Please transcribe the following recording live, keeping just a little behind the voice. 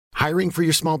Hiring for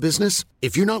your small business?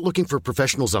 If you're not looking for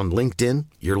professionals on LinkedIn,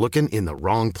 you're looking in the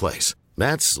wrong place.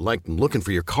 That's like looking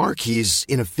for your car keys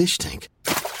in a fish tank.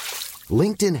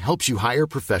 LinkedIn helps you hire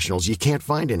professionals you can't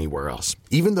find anywhere else,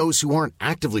 even those who aren't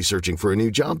actively searching for a new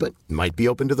job but might be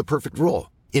open to the perfect role.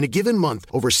 In a given month,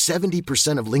 over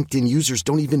 70% of LinkedIn users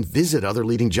don't even visit other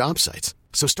leading job sites.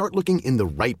 So start looking in the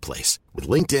right place. With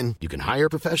LinkedIn, you can hire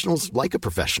professionals like a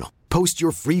professional. Post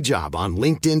your free job on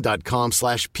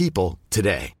linkedin.com/people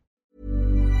today.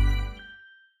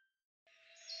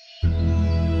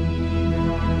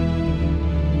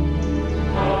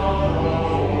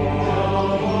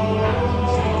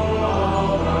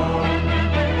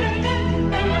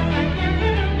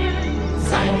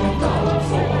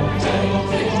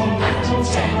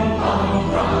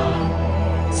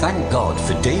 Thank God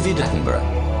for David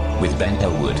Attenborough with Ben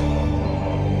Elwood.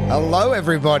 Hello,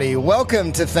 everybody.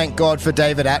 Welcome to Thank God for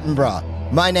David Attenborough.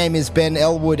 My name is Ben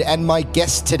Elwood, and my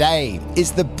guest today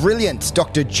is the brilliant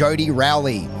Dr. Jodi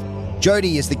Rowley.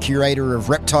 Jodi is the curator of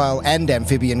reptile and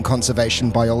amphibian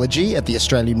conservation biology at the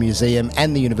Australian Museum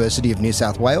and the University of New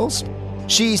South Wales.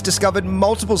 She's discovered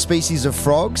multiple species of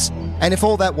frogs, and if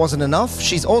all that wasn't enough,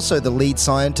 she's also the lead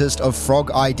scientist of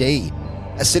Frog ID,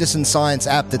 a citizen science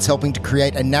app that's helping to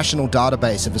create a national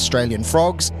database of Australian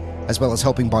frogs, as well as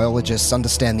helping biologists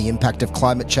understand the impact of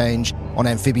climate change on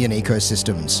amphibian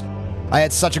ecosystems. I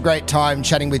had such a great time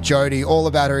chatting with Jodi all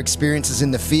about her experiences in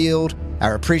the field,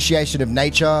 our appreciation of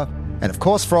nature, and of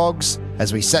course frogs,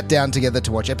 as we sat down together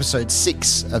to watch episode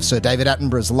 6 of Sir David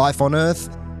Attenborough's Life on Earth,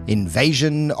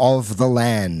 Invasion of the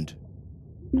Land.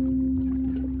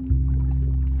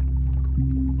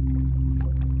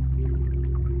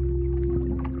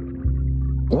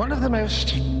 One of the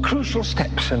most crucial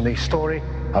steps in the story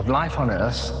of life on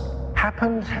Earth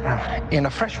happened in a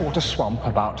freshwater swamp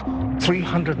about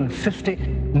 350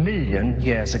 million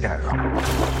years ago.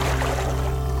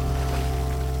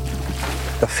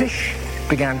 The fish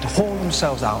began to haul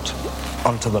themselves out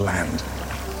onto the land.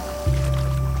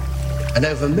 And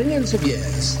over millions of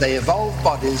years, they evolved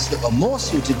bodies that were more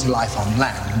suited to life on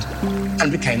land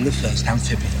and became the first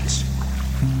amphibians.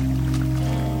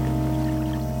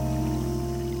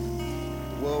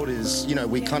 Is, you know,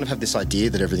 we kind of have this idea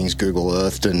that everything's Google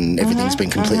Earthed and everything's been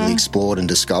completely explored and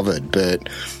discovered, but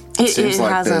it seems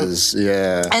like hasn't. There's,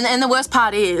 yeah. And the worst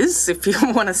part is, if you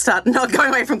want to start not going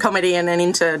away from comedy and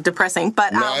into depressing,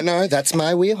 but... No, that's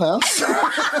my wheelhouse.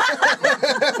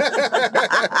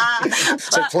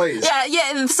 So please.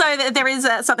 Yeah, so there is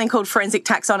something called forensic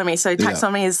taxonomy. So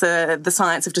taxonomy is the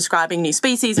science of describing new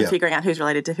species and figuring out who's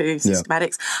related to who,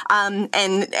 systematics.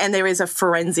 And there is a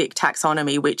forensic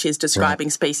taxonomy, which is describing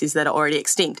species that are already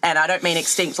extinct. And I don't mean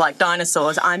extinct like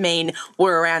dinosaurs. I mean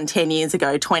were around 10 years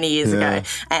ago, 20 years ago,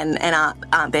 and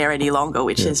aren't there any longer,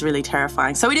 which is really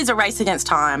terrifying. So it is a race against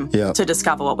time to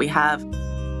discover what we have.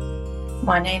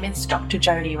 My name is Dr.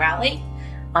 Jodi Rowley.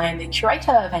 I am the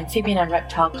curator of amphibian and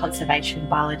reptile conservation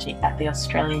biology at the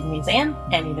Australian Museum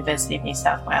and University of New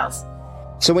South Wales.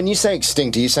 So when you say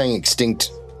extinct, are you saying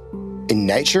extinct in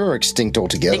nature or extinct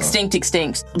altogether?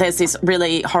 Extinct. There's this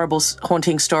really horrible,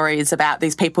 haunting stories about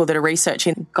these people that are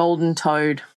researching golden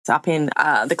toad up in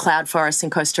the cloud forest in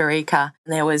Costa Rica.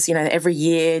 And there was, every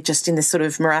year just in this sort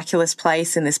of miraculous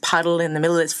place in this puddle in the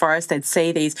middle of this forest, they'd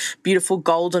see these beautiful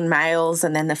golden males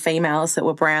and then the females that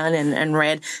were brown and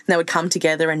red. And they would come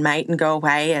together and mate and go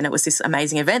away. And it was this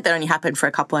amazing event that only happened for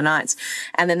a couple of nights.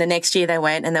 And then the next year they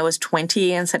went and there was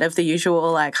 20 instead of the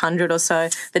usual 100 or so.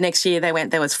 The next year they went,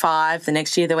 there was 5. The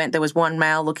next year they went, there was 1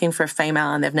 male looking for a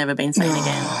female and they've never been seen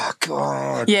again. Oh,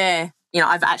 God. Yeah.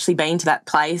 I've actually been to that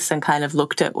place and kind of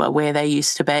looked at where they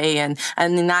used to be. And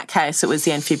in that case, it was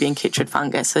the amphibian chytrid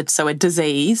fungus. So a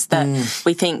disease that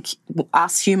we think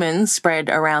us humans spread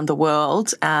around the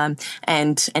world and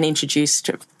introduced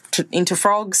into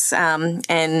frogs. And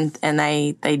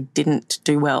they didn't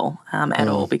do well at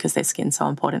all because their skin's so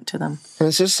important to them. And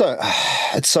it's just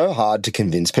it's so hard to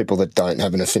convince people that don't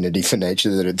have an affinity for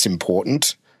nature that it's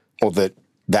important or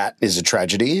that is a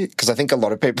tragedy, because I think a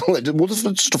lot of people, it's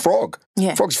just a frog.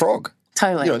 Yeah. Frog's frog.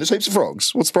 Totally. There's heaps of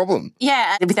frogs. What's the problem?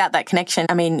 Yeah, without that connection,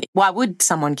 why would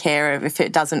someone care if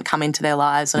it doesn't come into their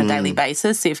lives on a daily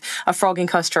basis? If a frog in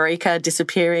Costa Rica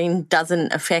disappearing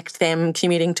doesn't affect them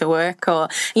commuting to work or,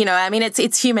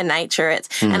 it's human nature.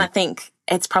 And I think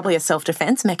it's probably a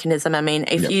self-defense mechanism.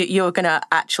 If you're going to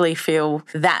actually feel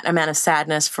that amount of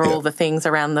sadness for all the things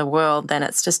around the world, then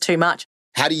it's just too much.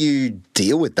 How do you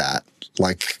deal with that?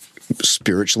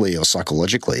 spiritually or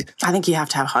psychologically? I think you have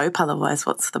to have hope, otherwise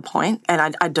what's the point?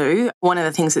 And I do. One of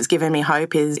the things that's given me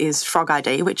hope is Frog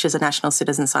ID, which is a national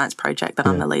citizen science project that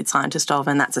I'm the lead scientist of,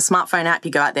 and that's a smartphone app.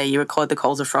 You go out there, you record the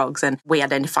calls of frogs, and we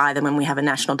identify them, and we have a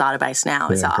national database now.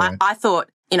 So I thought,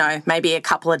 maybe a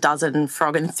couple of dozen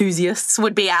frog enthusiasts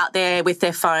would be out there with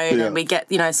their phone and we get,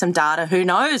 some data. Who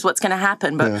knows what's going to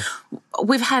happen? But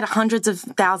we've had hundreds of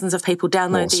thousands of people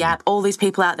download the app, all these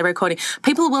people out there recording.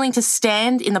 People are willing to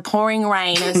stand in the pouring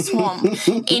rain in a swamp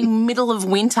in middle of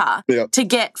winter to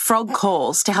get frog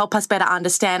calls to help us better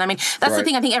understand. I mean, that's the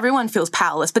thing. I think everyone feels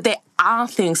powerless, but there are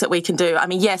things that we can do. I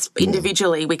mean, yes,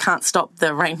 individually we can't stop the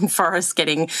rainforest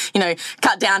getting,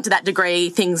 cut down to that degree,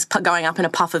 things going up in a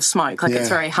puff of smoke. Like it's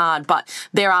very hard, but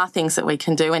there are things that we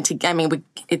can do. And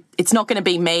it's not going to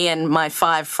be me and my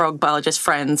 5 frog biologist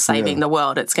friends saving the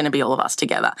world. It's going to be all of us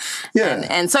together. Yeah.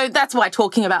 And so that's why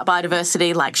talking about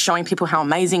biodiversity, like showing people how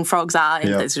amazing frogs are, and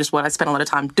it's just what I spent a lot of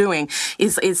time doing,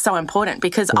 is so important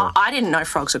because I didn't know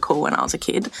frogs are cool when I was a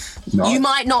kid. No. You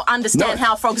might not understand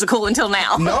how frogs are cool until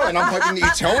now. No, and I'm hoping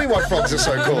that you tell me why frogs are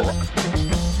so cool.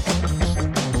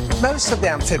 Most of the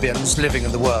amphibians living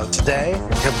in the world today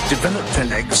have developed their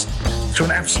legs to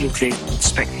an absolutely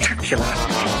spectacular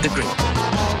degree.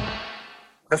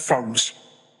 The frogs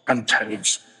and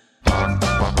toads.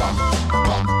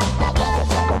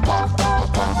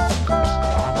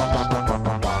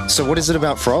 So what is it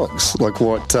about frogs? Like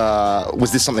what,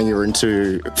 was this something you were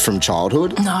into from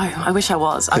childhood? No, I wish I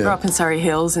was. I grew up in Surrey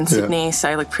Hills in Sydney,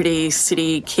 so like pretty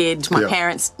city kid. My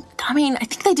parents, I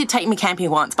think they did take me camping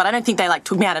once, but I don't think they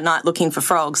took me out at night looking for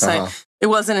frogs. So it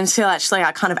wasn't until actually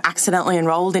I kind of accidentally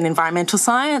enrolled in environmental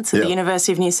science at the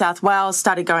University of New South Wales,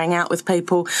 started going out with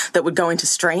people that would go into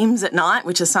streams at night,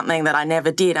 which is something that I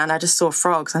never did. And I just saw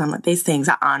frogs and I'm like, these things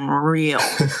are unreal.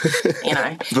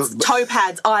 Toe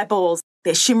pads, eyeballs,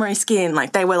 their shimmery skin,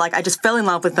 they were I just fell in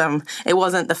love with them. It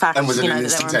wasn't the fact, and was it an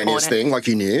instantaneous thing?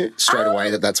 You knew straight away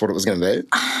that that's what it was going to be?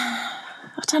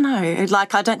 I don't know.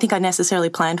 I don't think I necessarily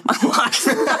planned my life.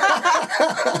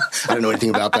 I don't know anything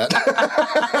about that.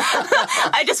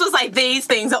 I just was like, these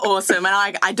things are awesome, and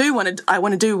I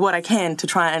want to do what I can to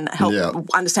try and help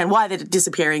understand why they're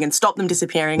disappearing and stop them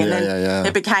disappearing. And then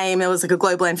there was a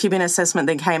global amphibian assessment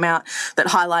that came out that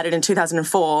highlighted in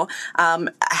 2004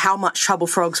 how much trouble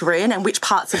frogs were in and which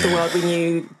parts of the world we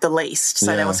knew the least.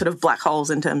 So there were sort of black holes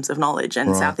in terms of knowledge,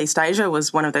 and Southeast Asia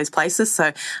was one of those places.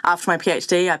 So after my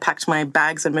PhD, I packed my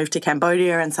bags and moved to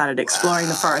Cambodia and started exploring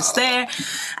the forest there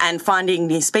and finding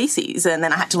new species. And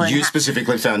then I had to learn. You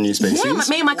specifically found new species? Yeah,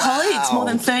 me and my colleagues, more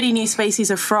than 30 new species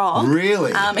of frog.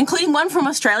 Really? Including one from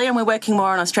Australia, and we're working more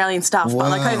on Australian stuff. Wow.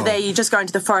 But over there, you just go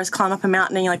into the forest, climb up a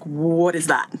mountain, and you're like, what is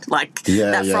that?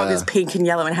 That frog is pink and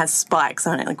yellow and has spikes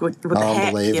on it. What the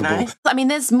heck, I mean,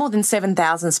 there's more than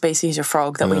 7,000 species of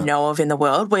frog that we know of in the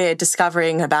world. We're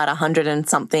discovering about 100 and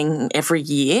something every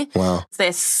year. Wow.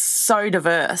 They're so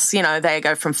diverse. They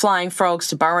go from flying frogs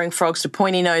to burrowing frogs to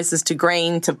pointy noses to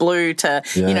green to blue to,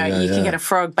 you can get a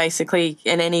frog basically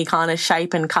in any kind of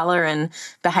shape and colour and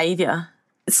behaviour.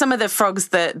 Some of the frogs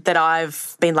that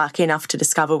I've been lucky enough to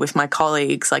discover with my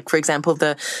colleagues, for example,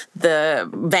 the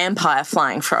vampire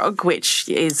flying frog, which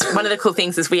is one of the cool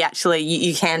things is we actually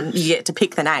you get to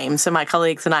pick the name. So my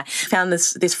colleagues and I found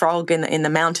this frog in the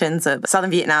mountains of southern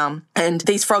Vietnam, and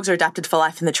these frogs are adapted for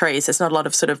life in the trees. There's not a lot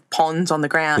of sort of ponds on the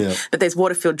ground, but there's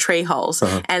water-filled tree holes,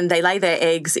 and they lay their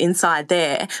eggs inside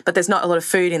there. But there's not a lot of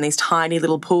food in these tiny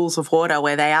little pools of water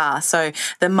where they are. So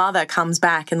the mother comes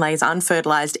back and lays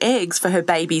unfertilized eggs for her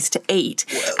babies to eat,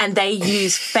 and they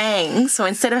use fangs. So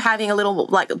instead of having a little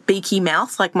beaky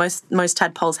mouth like most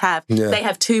tadpoles have, they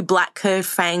have 2 black curved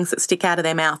fangs that stick out of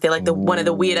their mouth. They're one of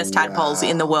the weirdest tadpoles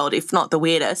in the world, if not the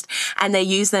weirdest. And they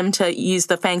use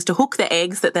the fangs to hook the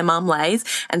eggs that their mum lays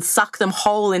and suck them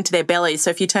whole into their bellies.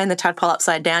 So if you turn the tadpole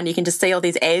upside down, you can just see all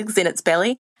these eggs in its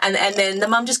belly. And then the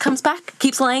mum just comes back,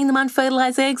 keeps laying them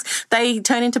unfertilized eggs. They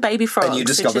turn into baby frogs. And you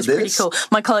discovered this? Pretty cool.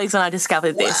 My colleagues and I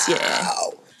discovered this,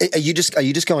 Are you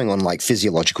just going on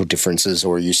physiological differences,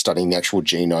 or are you studying the actual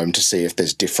genome to see if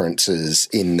there's differences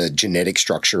in the genetic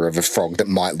structure of a frog that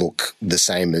might look the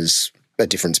same as a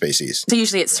different species? So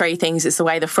usually it's 3 things. It's the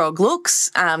way the frog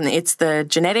looks, it's the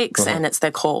genetics, and it's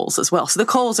their calls as well. So the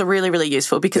calls are really, really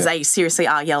useful because they seriously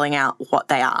are yelling out what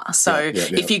they are. So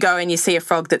if you go and you see a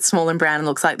frog that's small and brown and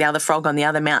looks like the other frog on the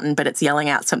other mountain, but it's yelling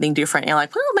out something different, you're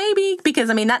like, well, maybe, because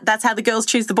that's how the girls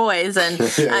choose the boys. And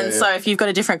so if you've got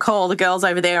a different call, the girls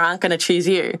over there aren't going to choose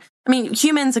you. I mean,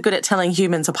 humans are good at telling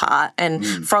humans apart, and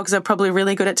frogs are probably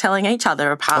really good at telling each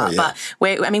other apart. But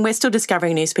we're still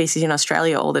discovering new species in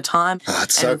Australia all the time. Oh,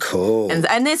 that's so cool.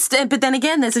 But then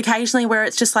again, there's occasionally where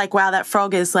it's just like, wow, that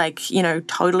frog is like,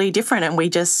 totally different, and we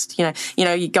just,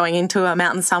 you're going into a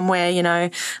mountain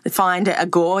somewhere, find a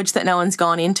gorge that no one's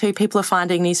gone into. People are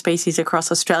finding new species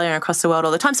across Australia and across the world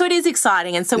all the time. So it is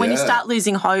exciting. And so when you start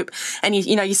losing hope, and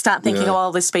you start thinking,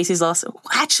 oh, this species lost,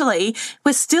 actually,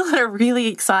 we're still at a really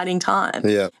exciting time.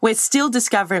 Yeah. We're still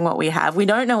discovering what we have. We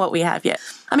don't know what we have yet.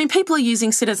 I mean, people are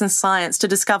using citizen science to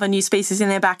discover new species in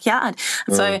their backyard.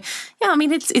 So,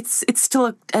 it's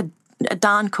still a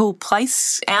darn cool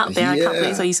place out there. Yeah. I can't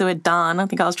believe I used the word darn. I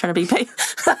think I was trying to be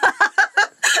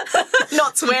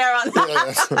not swear on.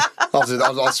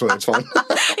 I'll swear, it's fine.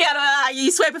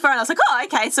 You swear before, and I was like, oh,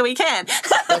 okay, so we can.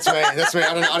 That's me.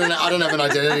 I don't have an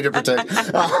identity to protect.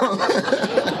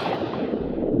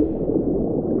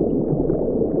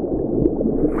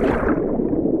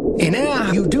 In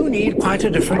air, you do need quite a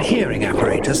different hearing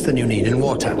apparatus than you need in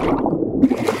water.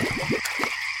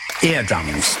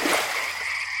 Eardrums.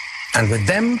 And with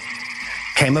them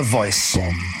came a voice.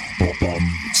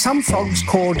 Some frogs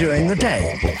call during the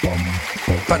day,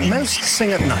 but most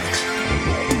sing at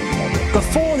night.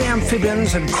 Before the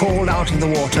amphibians had crawled out of the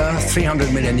water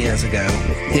 300 million years ago,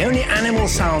 the only animal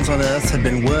sounds on Earth had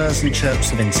been whirs and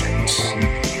chirps of insects.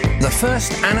 The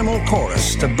first animal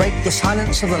chorus to break the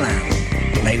silence of the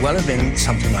land may well have been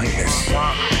something like this.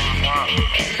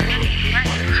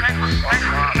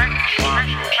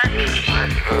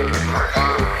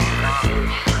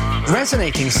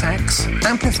 Resonating sacs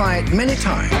amplify it many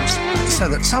times so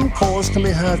that some calls can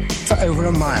be heard for over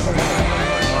a mile away.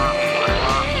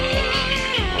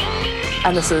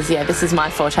 And this is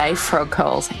my forte, frog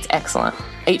calls. It's excellent.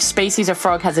 Each species of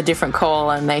frog has a different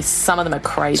call, and some of them are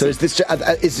crazy. So is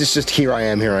this just here I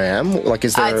am? Like,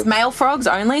 is there? It's male frogs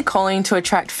only calling to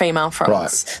attract female frogs. Right.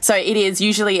 So it is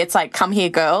usually it's like, come here,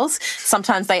 girls.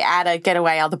 Sometimes they add a get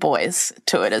away, other boys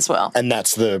to it as well. And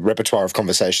that's the repertoire of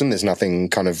conversation. There's nothing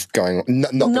kind of going on.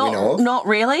 Not that we know of. Not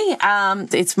really.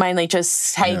 It's mainly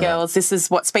just, hey, girls, this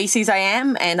is what species I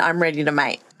am, and I'm ready to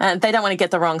mate. And they don't want to get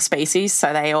the wrong species,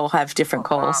 so they all have different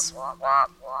calls.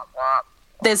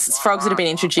 There's frogs that have been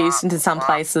introduced into some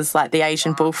places, like the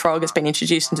Asian bullfrog has been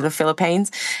introduced into the Philippines,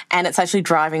 and it's actually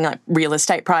driving like real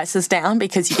estate prices down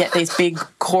because you get these big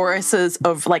choruses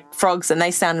of like frogs, and they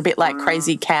sound a bit like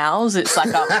crazy cows. It's like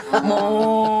a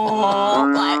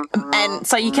moo, and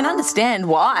so you can understand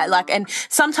why. And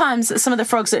sometimes some of the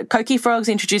frogs, coqui frogs,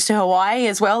 introduced to Hawaii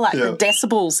as well, the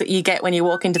decibels that you get when you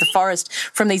walk into the forest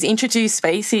from these introduced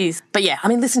species. But yeah, I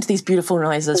mean, listen to these beautiful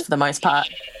noises for the most part.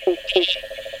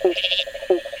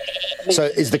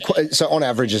 So on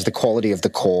average, is the quality of the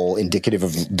call indicative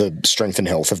of the strength and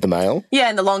health of the male? Yeah,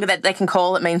 and the longer that they can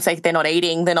call, it means they're not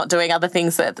eating, they're not doing other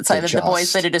things. So the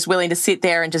boys that are just willing to sit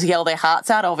there and just yell their hearts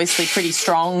out, obviously pretty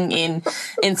strong in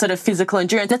sort of physical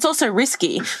endurance. That's also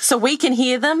risky. So we can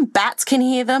hear them, bats can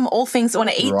hear them, all things that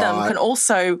want to eat them can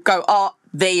also go, oh,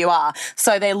 there you are.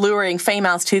 So they're luring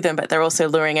females to them, but they're also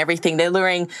luring everything. They're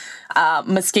luring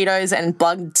mosquitoes and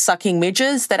blood-sucking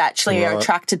midges that actually are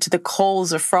attracted to the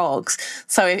calls of frogs.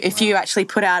 So if you actually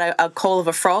put out a call of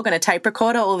a frog on a tape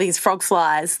recorder, all these frog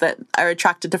flies that are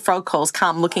attracted to frog calls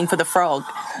come looking for the frog.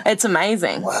 It's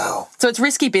amazing. Wow. So it's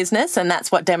risky business, and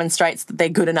that's what demonstrates that they're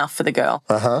good enough for the girl.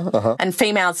 And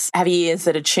females have ears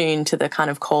that are tuned to the kind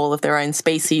of call of their own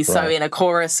species. So in a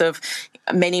chorus of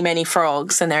many, many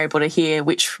frogs, and they're able to hear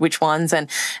which ones. And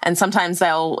sometimes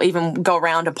they'll even go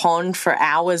around a pond for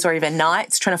hours or even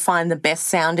nights trying to find the best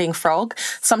sounding frog.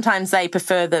 Sometimes they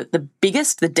prefer the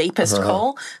biggest, the deepest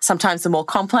call, sometimes the more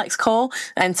complex call,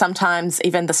 and sometimes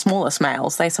even the smallest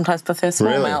males. They sometimes prefer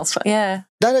small males. Yeah.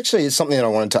 That actually is something that I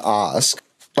wanted to ask.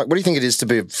 Like, what do you think it is to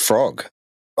be a frog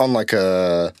on like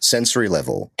a sensory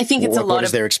level? I think it's what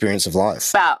is their experience of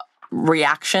life? About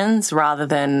reactions rather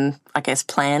than, I guess,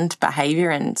 planned behaviour,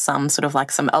 and some sort of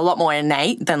like a lot more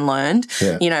innate than learned.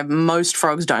 Yeah. Most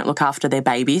frogs don't look after their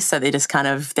babies, so they just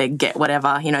they get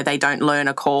whatever. They don't learn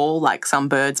a call like some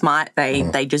birds might.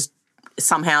 They just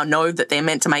somehow know that they're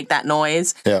meant to make that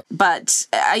noise. Yeah. But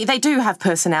they do have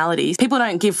personalities. People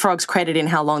don't give frogs credit in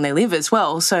how long they live as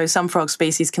well. So some frog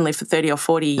species can live for 30 or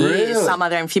 40 years. Really? Some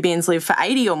other amphibians live for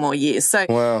 80 or more years. So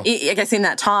I guess in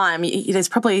that time, there's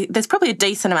probably a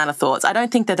decent amount of thoughts. I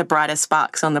don't think they're the brightest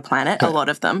sparks on the planet, a lot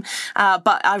of them.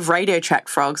 But I've radio tracked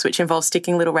frogs, which involves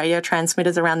sticking little radio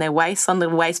transmitters around their waist on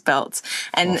little waist belts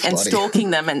and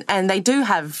stalking them. And they do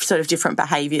have sort of different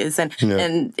behaviours.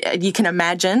 And you can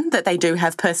imagine that they do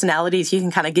have personalities. You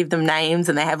can kind of give them names,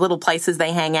 and they have little places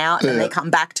they hang out and they come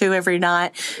back to every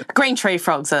night. Green tree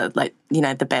frogs are like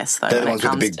the best though. They're the ones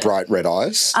with the big bright red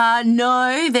eyes?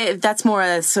 No, that's more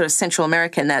a sort of Central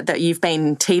American that you've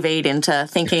been TV'd into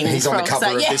thinking. He's on the cover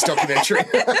of this documentary.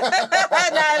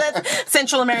 No, that's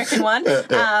Central American one.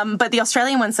 But the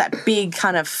Australian one's that big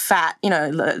kind of fat,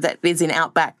 that is in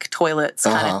outback toilets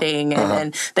kind of thing.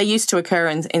 And they used to occur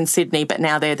in Sydney, but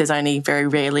now there's only very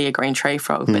rarely a green tree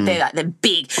frog. But they're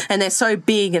big, and they're so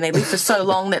big and they live for so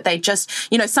long that they just,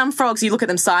 some frogs, you look at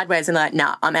them sideways and they're like,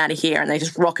 nah, I'm out of here, and they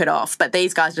just rocket off. But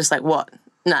these guys are just like, what?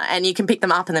 No, and you can pick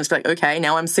them up and they're just like, okay,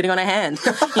 now I'm sitting on a hand.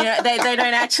 They don't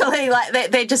actually,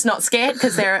 they're just not scared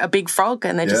because they're a big frog,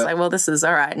 and they're just like, well, this is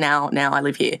all right, now I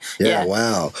live here. Yeah,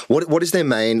 wow. What is their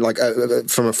main,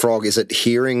 from a frog, is it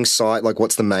hearing, sight?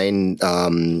 What's the main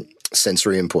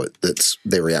sensory input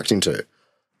they're reacting to?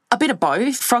 A bit of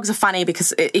both. Frogs are funny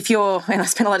because and I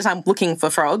spend a lot of time looking for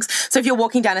frogs. So if you're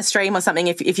walking down a stream or something,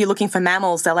 if you're looking for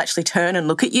mammals, they'll actually turn and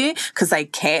look at you because they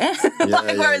care.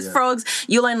 Whereas frogs,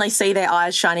 you'll only see their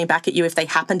eyes shining back at you if they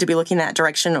happen to be looking that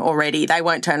direction already. They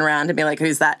won't turn around and be like,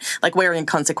 who's that? We're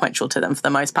inconsequential to them for the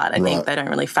most part. I think they don't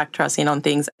really factor us in on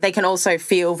things. They can also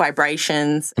feel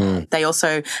vibrations. They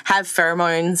also have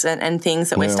pheromones and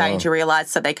things that we're starting to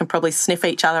realise, so they can probably sniff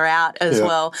each other out as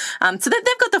well. So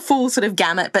they've got the full sort of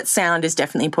gamut, but sound is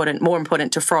definitely more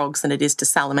important to frogs than it is to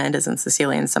salamanders and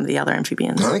caecilians, some of the other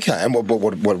amphibians. Okay, and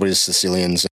what is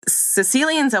caecilians?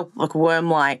 Caecilians are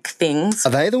worm-like things. Are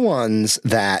they the ones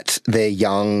that their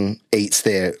young eats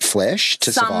their flesh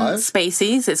to survive? Some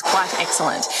species is quite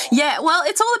excellent. Yeah, well,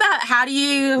 it's all about how do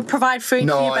you provide food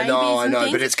for your babies I know,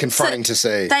 things. but it's confronting to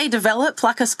see. They develop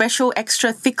a special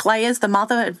extra thick layers,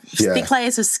 thick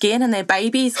layers of skin, and their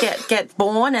babies get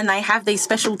born and they have these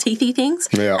special teethy things,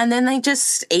 and then they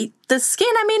just eat the skin.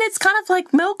 I mean, it's kind of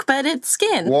like milk, but it's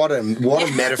skin. What a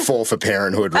metaphor for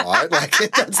parenthood, right?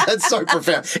 That's so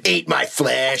profound. Eat my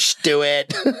flesh, do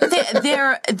it.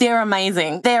 They're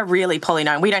amazing. They're really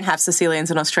polynome. We don't have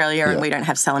caecilians in Australia, and we don't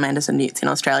have salamanders and newts in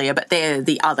Australia, but they're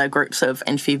the other groups of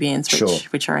amphibians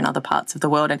which are in other parts of the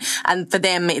world. And for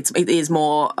them, it is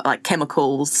more like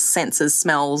chemicals, senses,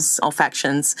 smells,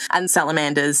 olfactions. And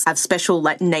salamanders have special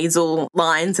nasal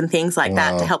lines and things like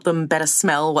that to help them better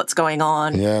smell what's going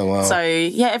on. Yeah, wow. So,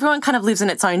 everyone kind of lives in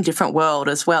its own different world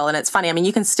as well. And it's funny. I mean,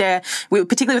 you can stare,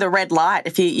 particularly with a red light,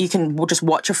 if you can just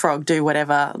watch a frog do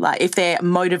whatever, if they're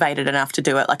motivated enough to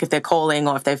do it, if they're calling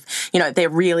or if they're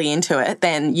really into it,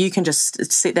 then you can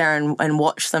just sit there and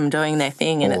watch them doing their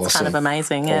thing, and it's kind of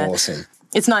amazing. Yeah. Awesome.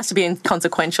 It's nice to be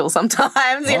inconsequential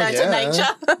sometimes, to nature.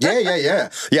 Yeah.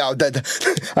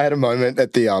 I had a moment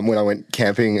at the when I went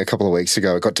camping a couple of weeks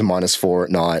ago. It got to -4 at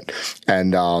night,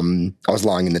 and I was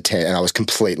lying in the tent, and I was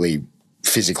completely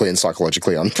physically and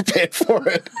psychologically unprepared for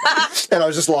it. And I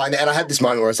was just lying there, and I had this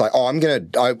moment where it's like, I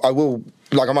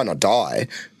might not die,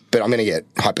 but I'm going to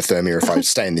get hypothermia if I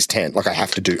stay in this tent. I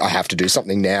have to do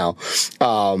something now.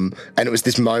 And it was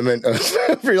this moment of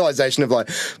realization of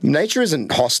nature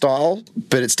isn't hostile,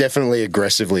 but it's definitely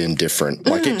aggressively indifferent.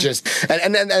 It just,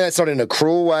 and that's not in a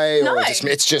cruel way, or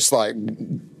it's just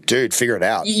dude, figure it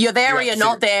out. You're there or you're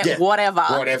not there, whatever.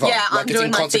 Yeah, I'm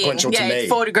doing my thing. To me. It's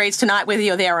 4 degrees tonight, whether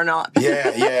you're there or not.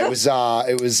 Yeah, it was.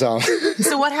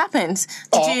 So what happened?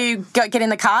 Did you get in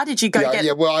the car? Did you go get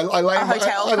a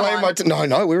hotel?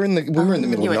 No, we were in the middle of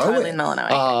nowhere. You were totally in the middle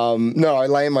of nowhere. No, I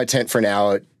lay in my tent for an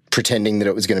hour pretending that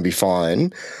it was going to be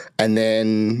fine, and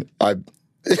then I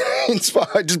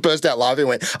just burst out laughing and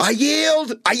went, I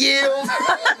yield out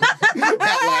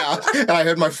loud. And I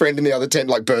heard my friend in the other tent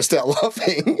burst out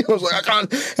laughing. I was like, I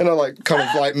can't. And I kind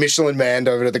of Michelin manned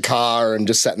over to the car and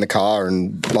just sat in the car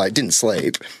and didn't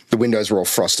sleep. The windows were all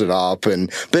frosted up,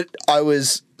 but I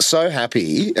was so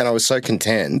happy and I was so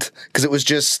content because it was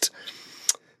just,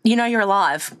 you're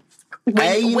alive.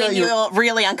 When you're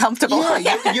really uncomfortable.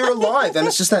 Yeah, you're alive. And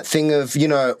it's just that thing of,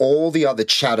 all the other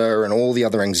chatter and all the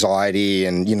other anxiety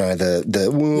and, what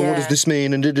does this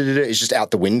mean? And it's just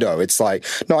out the window. It's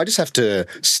no, I just have to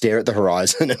stare at the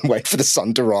horizon and wait for the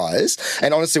sun to rise.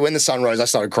 And honestly, when the sun rose, I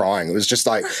started crying. It was just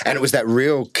and it was that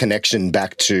real connection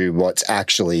back to what's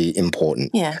actually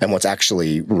important and what's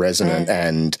actually resonant.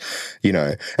 And,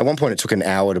 at one point it took an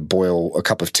hour to boil a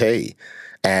cup of tea,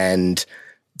 and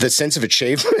the sense of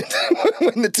achievement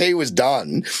when the tea was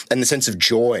done and the sense of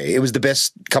joy, it was the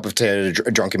best cup of tea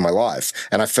I'd drunk in my life.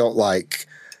 And I felt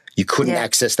You couldn't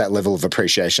access that level of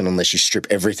appreciation unless you strip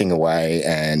everything away,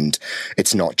 and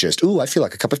it's not just, I feel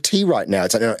like a cup of tea right now.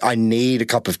 It's like, no, I need a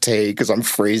cup of tea because I'm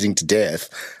freezing to death.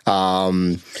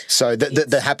 So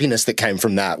the happiness that came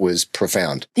from that was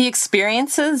profound. The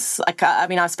experiences, like, I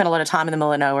mean, I've spent a lot of time in the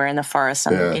middle of nowhere in the forest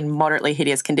and in moderately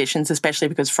hideous conditions, especially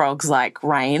because frogs like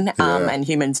rain and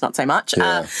humans not so much.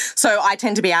 Yeah. So I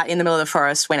tend to be out in the middle of the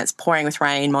forest when it's pouring with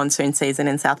rain, monsoon season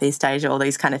in Southeast Asia, all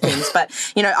these kind of things. But,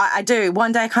 I do.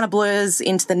 One day kind of blurs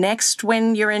into the next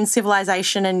when you're in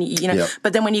civilization and,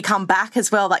 but then when you come back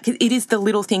as well, like it is the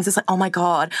little things. It's like, oh my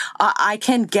God, I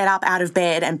can get up out of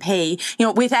bed and pee,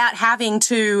 without having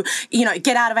to,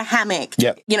 get out of a hammock,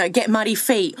 get muddy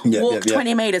feet, walk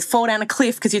 20 metres, fall down a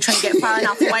cliff because you're trying to get far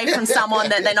enough away from someone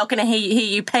that they're not going to hear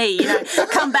you pee,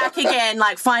 come back again,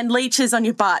 like find leeches on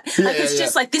your butt. It's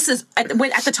just like, this is, at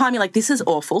the time you're like, this is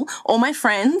awful. All my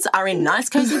friends are in nice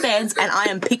cozy beds and I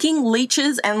am picking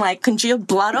leeches and like congealed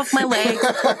blood off my legs.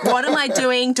 What am I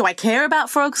doing? Do I care about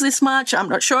frogs this much? I'm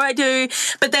not sure I do.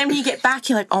 But then when you get back,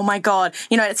 you're like, oh my God.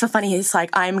 It's so funny. It's like,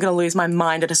 I'm going to lose my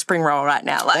mind at a spring roll right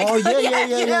now. Like,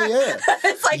 yeah.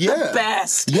 It's like the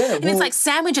best. Yeah. And it's like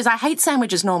sandwiches. I hate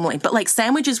sandwiches normally, but like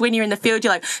sandwiches when you're in the field,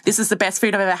 you're like, this is the best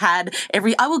food I've ever had.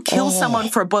 I will kill someone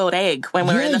for a boiled egg when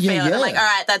we're in the field. I'm like, all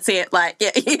right, that's it. Like,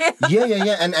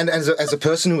 yeah. And as a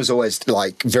person who was always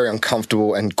like very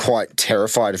uncomfortable and quite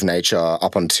terrified of nature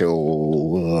up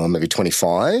until maybe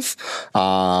 25,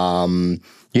 I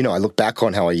look back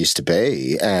on how I used to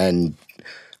be, and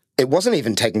it wasn't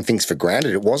even taking things for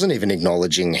granted. It wasn't even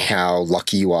acknowledging how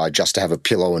lucky you are just to have a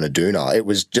pillow and a doona. It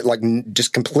was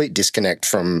just complete disconnect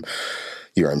from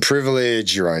your own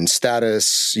privilege, your own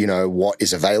status, what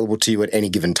is available to you at any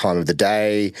given time of the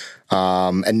day.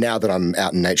 And now that I'm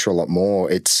out in nature a lot more,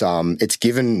 it's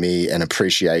given me an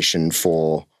appreciation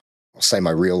for, I'll say,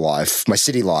 my real life, my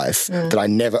city life, that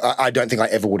I don't think I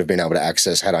ever would have been able to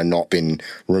access had I not been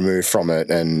removed from it.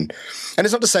 And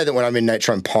it's not to say that when I'm in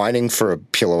nature I'm pining for a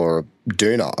pillow or a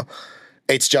doona.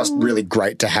 It's just really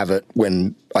great to have it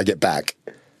when I get back.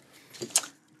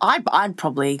 I'd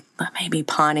probably, maybe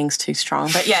pining's too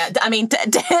strong, but yeah, I mean,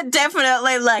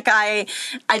 definitely, like I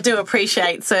do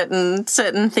appreciate certain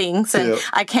things, and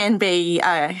I can be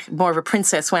more of a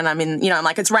princess when I'm in, I'm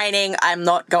like, it's raining, I'm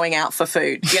not going out for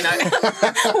food,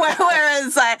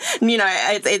 whereas,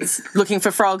 it's looking for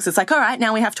frogs, it's like, all right,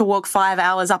 now we have to walk 5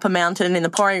 hours up a mountain in the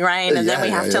pouring rain, and then we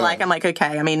have to I'm like,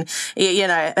 okay, I mean,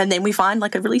 and then we find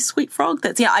like a really sweet frog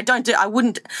that's, I don't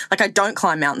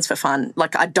climb mountains for fun,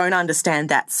 like I don't understand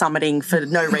that summiting for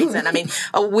no reason. I mean,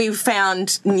 we've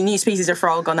found new species of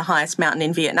frog on the highest mountain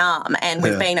in Vietnam, and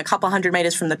we've been a couple hundred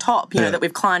metres from the top, that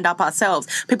we've climbed up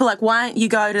ourselves. People are like, why don't you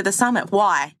go to the summit?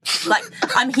 Why? Like,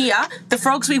 I'm here. The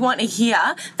frogs we want are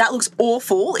here. That looks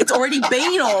awful. It's already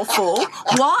been awful.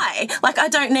 Why? Like, I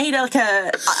don't need I've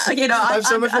come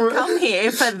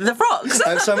here for the frogs.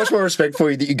 I have so much more respect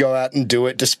for you that you go out and do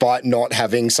it despite not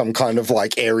having some kind of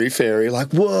like airy-fairy,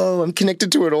 like, whoa, I'm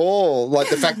connected to it all. Like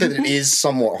the fact that it is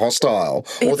somewhat hostile,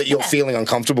 or that you're feeling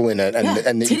uncomfortable in it,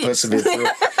 and that you persevere through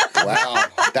it. Wow,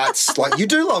 that's like, you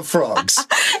do love frogs.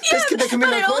 There can be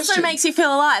but no it question. Also makes you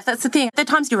feel alive. That's the thing. There are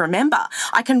times you remember.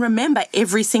 I can remember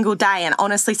every single day, and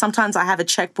honestly, sometimes I have a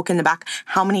checkbook in the back,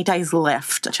 how many days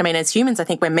left. I mean, as humans, I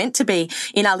think we're meant to be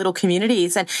in our little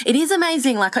communities, and it is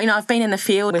amazing. Like, I've been in the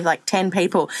field with like 10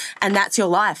 people, and that's your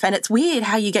life, and it's weird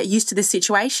how you get used to this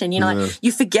situation. Like,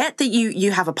 you forget that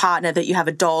you have a partner, that you have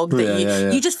a dog, that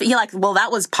you just, you're like, well,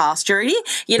 that was past Jodi.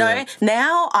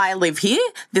 Now I live here.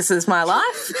 This is my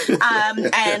life.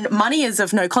 And money is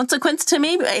of no consequence to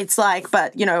me. It's like,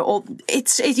 but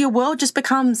it's your world just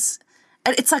becomes,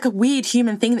 it's like a weird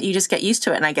human thing that you just get used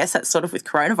to it. And I guess that's sort of with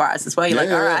coronavirus as well. You're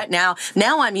all right, now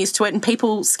I'm used to it, and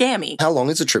people scare me. How long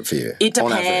is a trip for you? It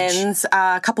depends.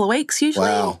 A couple of weeks usually.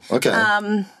 Wow. Okay.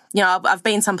 I've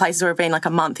been some places where I've been like a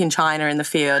month in China in the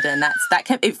field, and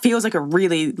it feels like a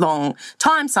really long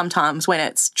time sometimes when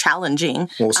it's challenging.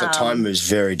 Also, time moves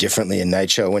very differently in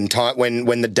nature. When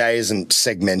the day isn't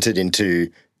segmented into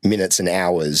minutes and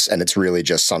hours, and it's really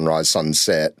just sunrise,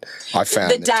 sunset. I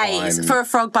found the days for a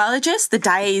frog biologist, the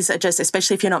days are just,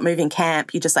 especially if you're not moving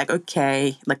camp, you're just like,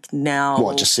 okay, like now.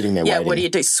 What, just sitting there waiting? Yeah, what do you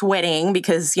do? Sweating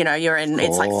because, you're in,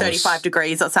 it's like 35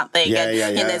 degrees or something,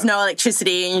 and there's no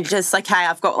electricity, and you're just like, hey,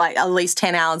 I've got like at least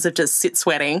 10 hours of just sit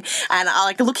sweating. And I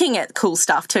like looking at cool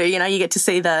stuff too, you get to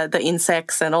see the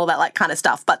insects and all that like kind of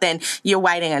stuff, but then you're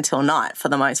waiting until night for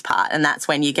the most part, and that's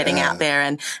when you're getting out there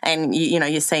and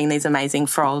you're seeing these amazing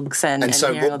frogs and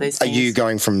so hearing all these things. Are you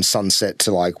going from sunset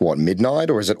to like midnight,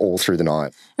 or is it all through the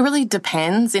night? It really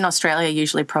depends. In Australia,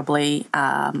 usually probably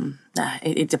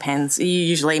It depends. You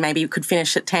usually maybe could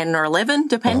finish at 10 or 11,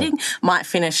 depending. Might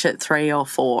finish at 3 or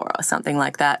 4 or something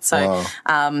like that. So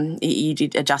you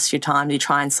adjust your time. You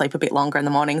try and sleep a bit longer in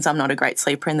the mornings. I'm not a great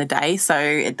sleeper in the day, so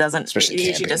it doesn't. Especially it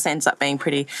usually just ends up being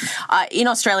pretty. In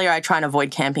Australia, I try and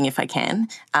avoid camping if I can,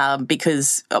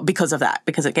 because of that,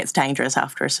 because it gets dangerous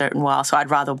after a certain while. So I'd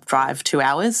rather drive 2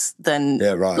 hours than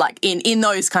like in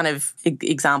those kind of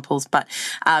examples. But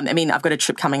I mean, I've got a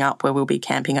trip coming up where we'll be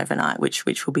camping overnight, which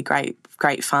will be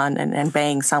great fun, and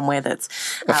being somewhere that's...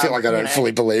 I feel like I don't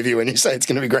fully believe you when you say it's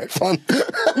going to be great fun.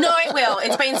 No, it will.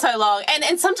 It's been so long.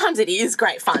 And sometimes it is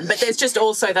great fun, but there's just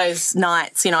also those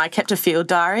nights, I kept a field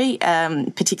diary,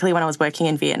 particularly when I was working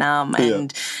in Vietnam,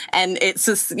 and it's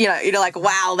just, you're like,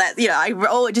 wow, that,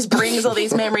 it just brings all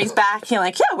these memories back. You're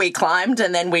like, yeah, we climbed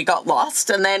and then we got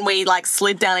lost and then we like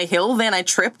slid down a hill, then I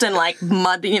tripped and like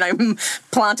mud,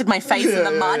 planted my face in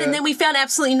the mud and then we found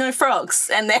absolutely no frogs.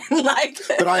 And then like...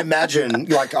 But I imagine,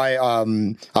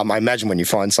 I imagine when you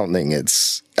find something,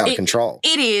 it's out of control.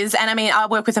 It is. And I mean, I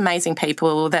work with amazing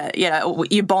people that,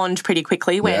 you bond pretty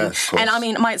quickly when, and I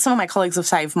mean, some of my colleagues have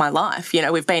saved my life.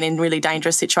 We've been in really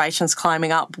dangerous situations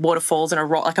climbing up waterfalls and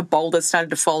a boulder started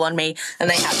to fall on me and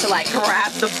they had to like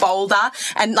grab the boulder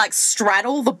and like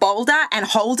straddle the boulder and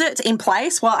hold it in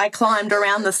place while I climbed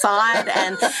around the side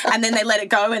and then they let it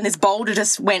go and this boulder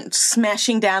just went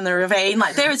smashing down the ravine.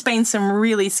 Like there has been some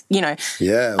really,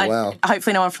 wow.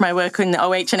 Hopefully no one from my work in the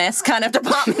OH&S kind of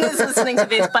department is listening to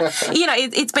this, but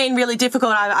it's been really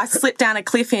difficult. I slipped down a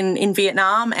cliff in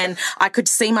Vietnam and I could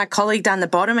see my colleague down the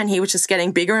bottom and he was just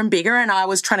getting bigger and bigger and I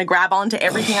was trying to grab onto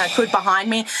everything I could behind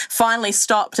me, finally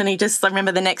stopped and I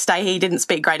remember the next day he didn't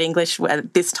speak great English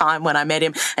this time when I met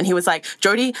him and he was like,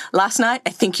 Jodi, last night I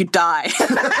think you died.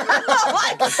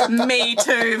 Like, me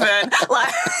too, Vern.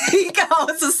 Like, I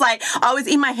was just like, I was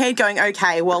in my head going,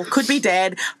 okay, well, could be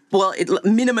dead. Well,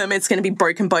 minimum, it's going to be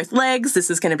broken both legs. This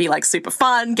is going to be like super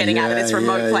fun, getting out of this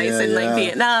remote place in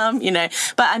Vietnam,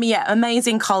 But I mean,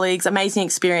 amazing colleagues, amazing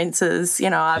experiences.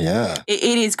 It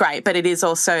is great, but it is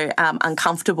also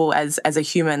uncomfortable as a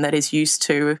human that is used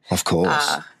to, of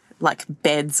course. Like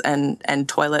beds and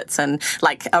toilets and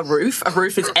like a roof. A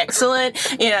roof is excellent,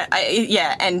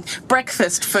 and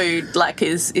breakfast food like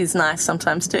is nice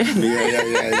sometimes too.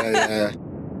 Yeah.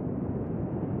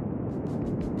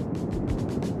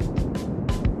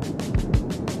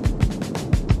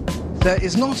 There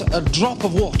is not a drop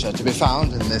of water to be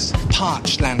found in this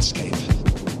parched landscape.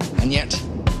 And yet,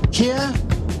 here,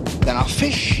 there are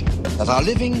fish that are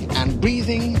living and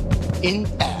breathing in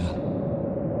air.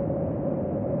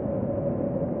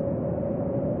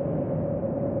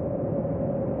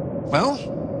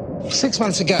 Well, 6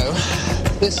 months ago,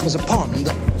 this was a pond.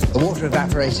 The water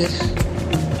evaporated,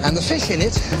 and the fish in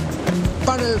it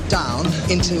burrowed down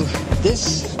into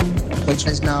this, which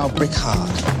is now brick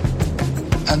hard.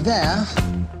 And there,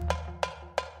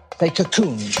 they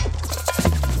cocooned.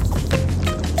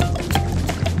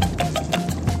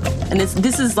 And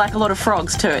this is like a lot of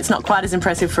frogs too. It's not quite as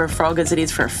impressive for a frog as it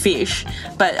is for a fish,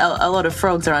 but a lot of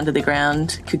frogs are under the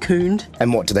ground, cocooned.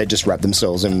 And what, do they just wrap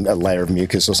themselves in a layer of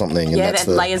mucus or something? And yeah,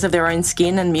 layers of their own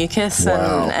skin and mucus.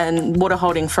 Wow. and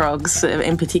water-holding frogs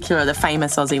in particular, the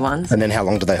famous Aussie ones. And then how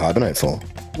long do they hibernate for?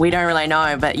 We don't really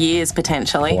know, but years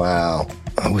potentially. Wow.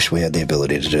 I wish we had the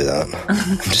ability to do that.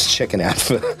 I'm just checking out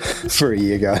for a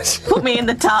year, guys. Put me in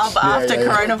the tub after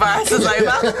coronavirus is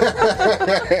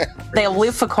over. They'll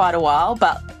live for quite a while,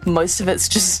 but most of it's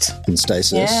just... in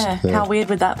stasis. Yeah, how weird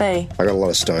would that be? I got a lot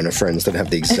of stoner friends that have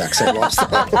the exact same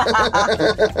lifestyle.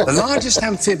 The largest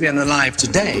amphibian alive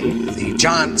today, the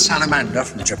giant salamander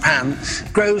from Japan,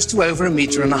 grows to over 1.5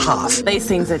 meters. These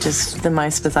things are just the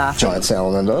most bizarre. Giant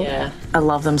salamander? Yeah. I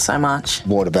love them so much.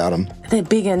 What about them? They're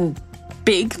big and...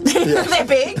 big. Yeah. They're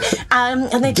big.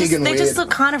 And they just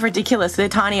look kind of ridiculous. They're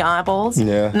tiny eyeballs.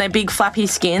 Yeah. And their big flappy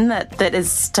skin that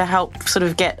is to help sort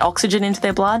of get oxygen into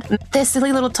their blood. And their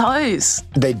silly little toes.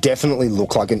 They definitely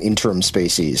look like an interim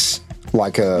species.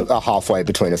 Like a halfway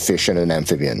between a fish and an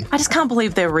amphibian. I just can't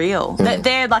believe they're real.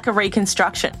 They're like a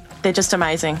reconstruction. They're just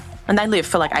amazing. And they live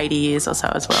for like 80 years or so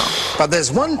as well. But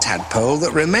there's one tadpole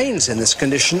that remains in this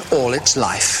condition all its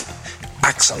life.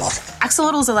 Axolotl.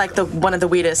 Axolotls are like one of the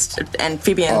weirdest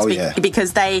amphibians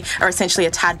because they are essentially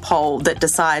a tadpole that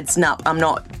decides, no, I'm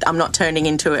not turning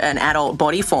into an adult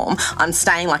body form. I'm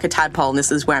staying like a tadpole and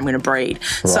this is where I'm going to breed.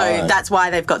 Right. So that's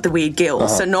why they've got the weird gills.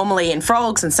 Uh-huh. So normally in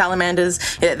frogs and salamanders,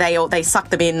 they suck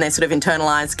them in, they sort of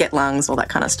internalise, get lungs, all that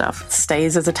kind of stuff. It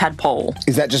stays as a tadpole.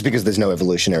 Is that just because there's no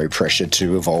evolutionary pressure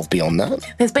to evolve beyond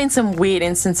that? There's been some weird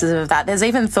instances of that. There's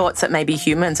even thoughts that maybe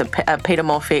humans are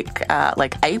pedomorphic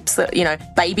like apes that,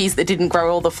 babies that didn't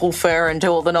grow all the full fur and do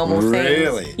all the normal things.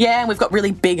 Really? Yeah, and we've got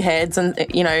really big heads and,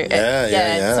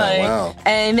 Yeah. So, Wow.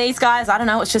 and these guys, I don't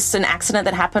know, it's just an accident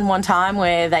that happened one time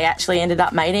where they actually ended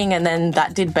up mating, and then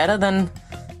that did better than,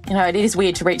 it is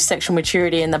weird to reach sexual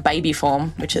maturity in the baby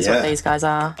form, which is what these guys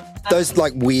are. Those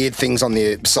weird things on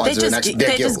the sides of an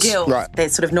They're just gills. Right. They're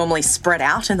sort of normally spread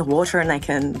out in the water, and they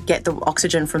can get the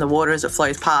oxygen from the water as it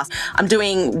flows past. I'm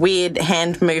doing weird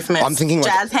hand movements. I'm thinking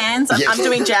jazz hands. I'm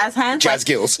doing jazz hands. Jazz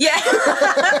gills. Yeah.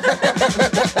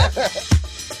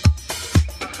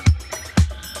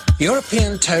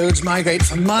 European toads migrate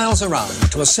for miles around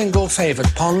to a single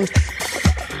favoured pond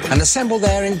and assemble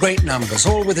there in great numbers,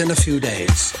 all within a few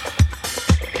days.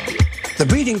 The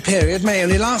breeding period may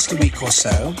only last a week or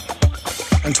so,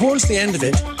 and towards the end of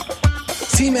it,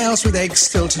 females with eggs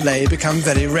still to lay become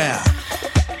very rare,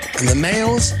 and the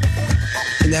males,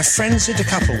 in their frenzy to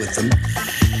couple with them,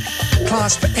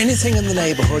 clasp anything in the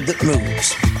neighbourhood that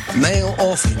moves, male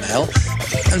or female,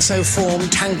 and so form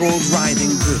tangled writhing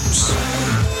groups.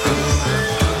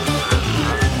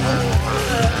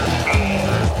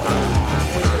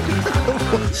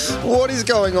 What is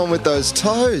going on with those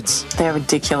toads? They're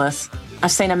ridiculous.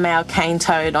 I've seen a male cane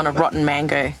toad on a rotten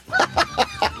mango.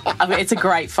 It's a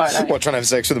great photo. What, trying to have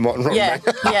sex with a rotten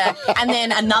mango? Yeah. And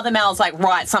then another male's like,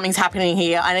 right, something's happening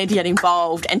here. I need to get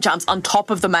involved, and jumps on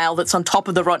top of the male that's on top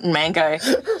of the rotten mango.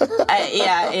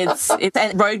 It's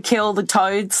and roadkill the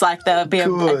toads. Like there'll be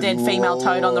a dead female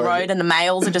toad on the road, and the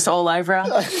males are just all over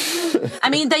her.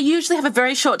 I mean, they usually have a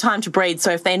very short time to breed,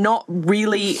 so if they're not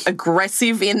really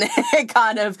aggressive in their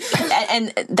kind of,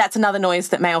 and that's another noise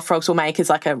that male frogs will make, is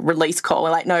like a release call. We're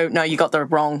like, no, you got the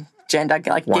wrong gender,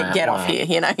 get off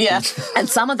here, And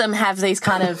some of them have these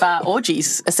kind of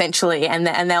orgies, essentially,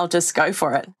 and they'll just go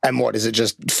for it. And what, is it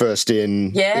just first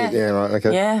in? Yeah. Yeah, right,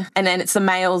 okay. Yeah, and then it's the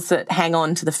males that hang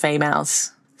on to the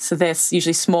females. So they're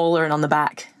usually smaller and on the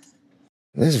back.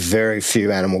 There's very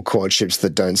few animal courtships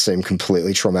that don't seem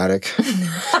completely traumatic.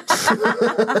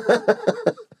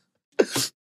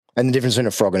 And the difference between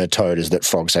a frog and a toad is that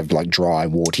frogs have dry,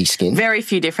 warty skin. Very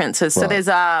few differences. Right. So there's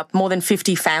more than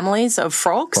 50 families of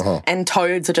frogs, and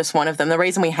toads are just one of them. The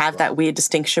reason we have that weird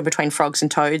distinction between frogs and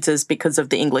toads is because of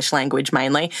the English language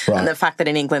mainly, and the fact that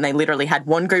in England they literally had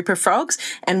one group of frogs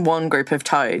and one group of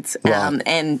toads,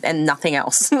 and nothing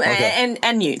else,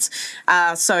 and newts.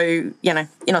 So,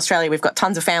 in Australia we've got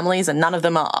tons of families, and none of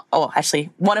them are,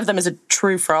 actually one of them is a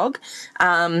true frog,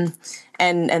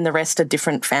 and the rest are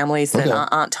different families that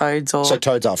aren't toads. So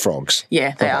toads are frogs?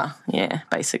 Yeah, they are. Yeah,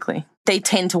 basically. They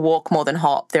tend to walk more than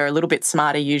hop. They're a little bit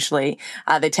smarter usually.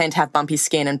 They tend to have bumpy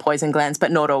skin and poison glands,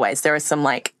 but not always. There are some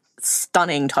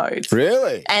stunning toads.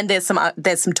 Really? And there's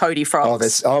some toady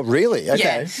frogs. Oh, really?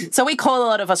 Okay. Yeah. So we call a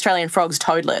lot of Australian frogs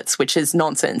toadlets, which is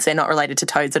nonsense. They're not related to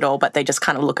toads at all, but they just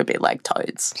kind of look a bit like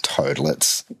toads.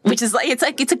 Toadlets. Which is it's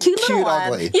a cute little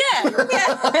one. Ugly.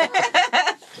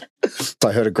 Yeah.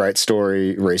 I heard a great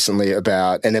story recently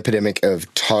about an epidemic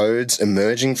of toads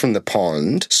emerging from the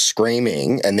pond,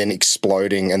 screaming and then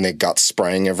exploding and their guts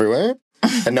spraying everywhere.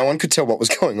 And no one could tell what was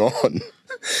going on.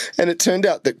 And it turned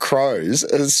out that crows,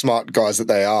 as smart guys that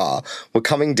they are, were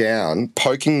coming down,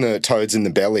 poking the toads in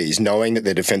the bellies, knowing that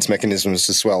their defense mechanism was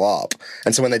to swell up.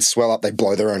 And so when they'd swell up, they'd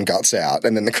blow their own guts out,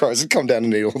 and then the crows would come down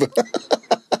and eat all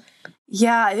the...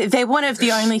 Yeah, they're one of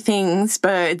the only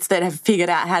birds that have figured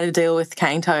out how to deal with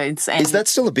cane toads. And is that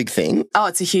still a big thing? Oh,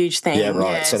 it's a huge thing. Yeah,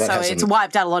 right. Yeah. So it's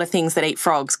wiped out a lot of things that eat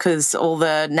frogs, because all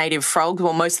the native frogs,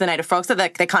 most of the native frogs, they're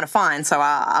kind of fine. So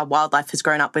our wildlife has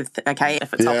grown up with,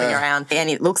 if it's hopping around and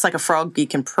it looks like a frog, you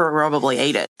can probably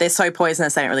eat it. They're so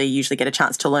poisonous, they don't really usually get a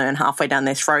chance to learn halfway down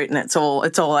their throat, and it's all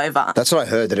over. That's what I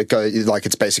heard, that it goes,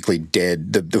 it's basically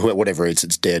dead. Whatever it is,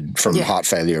 it's dead from heart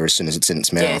failure as soon as it's in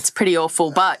its mouth. Yeah, it's pretty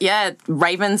awful. But yeah,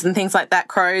 ravens and things like that,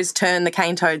 crows turn the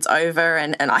cane toads over,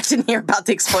 and I didn't hear about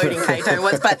the exploding cane toad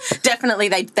ones, but definitely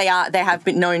they have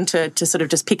been known to sort of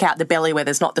just pick out the belly where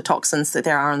there's not the toxins that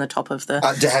there are on the top of the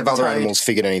have other toad. Animals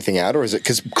figured anything out, or is it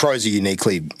because crows are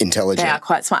uniquely intelligent? They are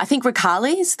quite smart. I think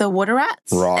ricales, the water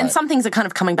rats, and some things are kind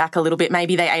of coming back a little bit.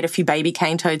 Maybe they ate a few baby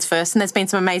cane toads first, and there's been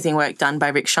some amazing work done by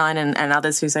Rick Shine and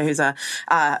others who's a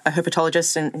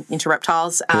herpetologist and into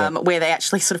reptiles, where they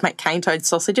actually sort of make cane toad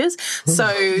sausages. So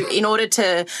in order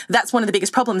to, that's one of the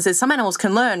biggest problems is some animals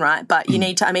can learn, right? But you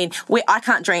need to, I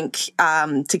can't drink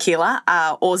tequila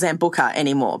or Zambuca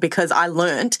anymore because I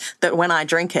learnt that when I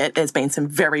drink it, there's been some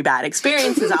very bad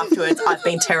experiences afterwards. I've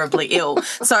been terribly ill.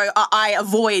 So I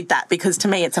avoid that because to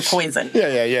me it's a poison.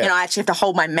 Yeah. I actually have to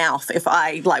hold my mouth if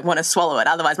I want to swallow it.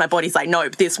 Otherwise my body's like,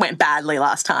 nope, this went badly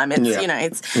last time.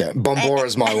 It's,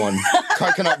 Bombora's my one.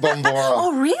 Coconut Bombora.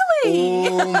 Oh, really?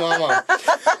 Oh, mama.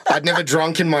 I'd never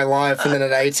drunk in my life, and then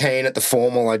at 18 at the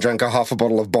formal, I drank a half a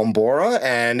bottle of Bombora,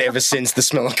 and ever since the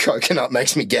smell of coconut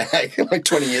makes me gag,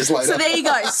 20 years later. So there you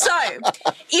go. So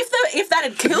if that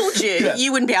had killed you,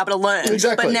 you wouldn't be able to learn.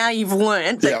 Exactly. But now you've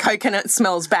learned that coconut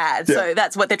smells bad. Yeah. So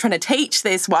that's what they're trying to teach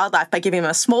this wildlife by giving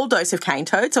them a small dose of cane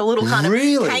toad, so a little kind of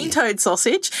cane toad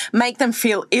sausage, make them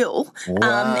feel ill,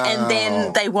 and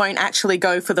then they won't actually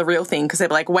go for the real thing because they're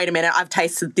like, wait a minute, I've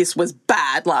tasted this was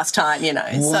bad last time,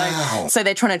 Wow. So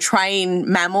they're trying to train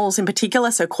mammals in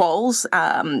particular, so quolls,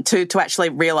 to actually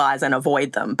realise and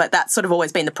avoid them. But that's sort of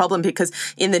always been the problem because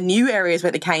in the new areas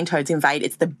where the cane toads invade,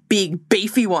 it's the big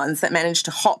beefy ones that manage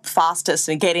to hop fastest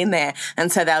and get in there,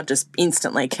 and so they'll just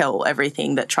instantly kill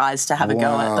everything that tries to have a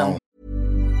go at them.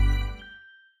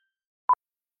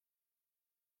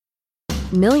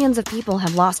 Millions of people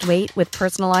have lost weight with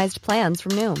personalized plans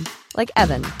from Noom. Like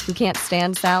Evan, who can't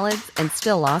stand salads and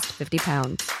still lost 50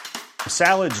 pounds.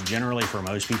 Salads generally for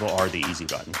most people are the easy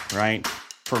button, right?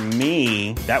 For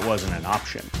me, that wasn't an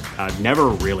option. I never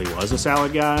really was a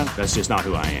salad guy. That's just not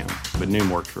who I am. But Noom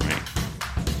worked for me.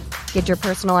 Get your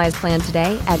personalized plan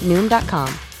today at Noom.com.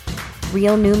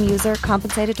 Real Noom user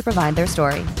compensated to provide their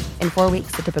story. In 4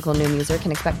 weeks, the typical Noom user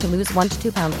can expect to lose 1 to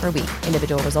 2 pounds per week.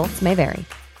 Individual results may vary.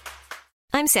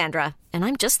 I'm Sandra, and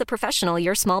I'm just the professional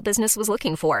your small business was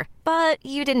looking for. But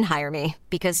you didn't hire me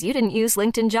because you didn't use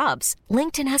LinkedIn Jobs.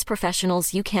 LinkedIn has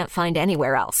professionals you can't find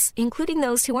anywhere else, including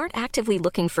those who aren't actively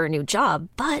looking for a new job,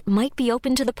 but might be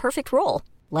open to the perfect role,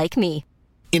 like me.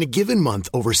 In a given month,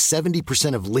 over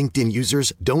 70% of LinkedIn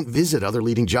users don't visit other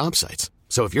leading job sites.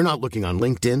 So if you're not looking on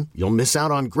LinkedIn, you'll miss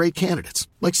out on great candidates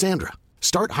like Sandra.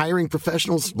 Start hiring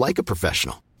professionals like a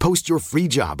professional. Post your free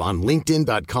job on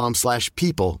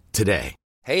linkedin.com/people today.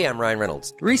 Hey, I'm Ryan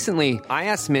Reynolds. Recently, I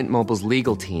asked Mint Mobile's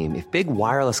legal team if big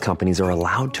wireless companies are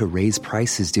allowed to raise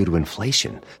prices due to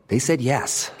inflation. They said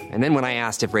yes. And then when I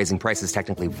asked if raising prices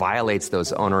technically violates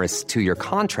those onerous 2-year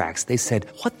contracts, they said,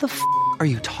 what the f*** are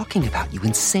you talking about, you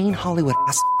insane Hollywood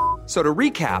ass f- So to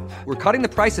recap, we're cutting the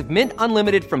price of Mint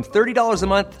Unlimited from $30 a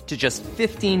month to just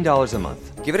 $15 a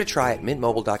month. Give it a try at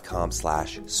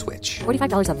mintmobile.com/switch.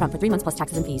 $45 up front for 3 months plus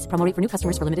taxes and fees. Promo rate for new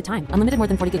customers for limited time. Unlimited more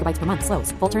than 40 gigabytes per month.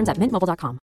 Slows full terms at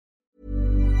mintmobile.com.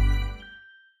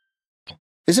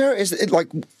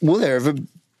 Will there ever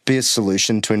be a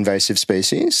solution to invasive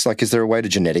species? Is there a way to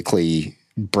genetically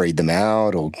breed them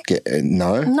out or get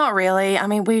no? Not really.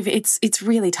 It's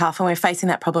really tough, and we're facing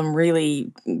that problem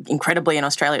really incredibly in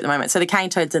Australia at the moment. So the cane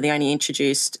toads are the only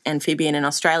introduced amphibian in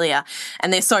Australia,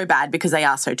 and they're so bad because they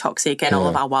are so toxic, and all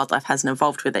of our wildlife hasn't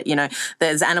evolved with it.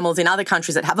 There's animals in other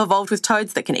countries that have evolved with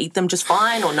toads that can eat them just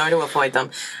fine or know to avoid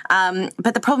them.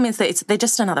 But the problem is that they're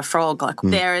just another frog.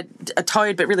 They're a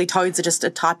toad, but really toads are just a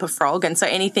type of frog, and so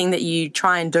anything that you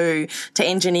try and do to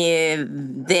engineer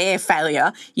their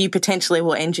failure, you potentially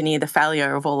will engineer the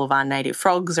failure of all of our native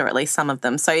frogs, or at least some of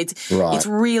them. So it's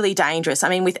really dangerous.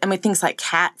 With things like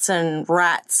cats and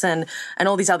rats and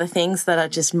all these other things that are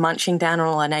just munching down on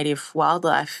all our native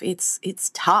wildlife, it's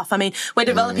tough. We're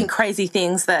developing crazy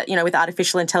things that, with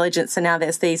artificial intelligence, and now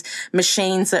there's these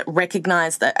machines that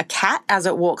recognise that a cat as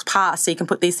it walks past, so you can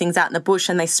put these things out in the bush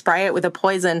and they spray it with a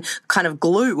poison kind of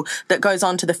glue that goes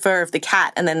onto the fur of the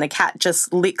cat, and then the cat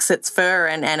just licks its fur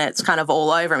and it's kind of all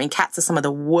over. Cats are some of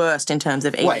the worst in terms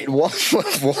of eating. Wait, what?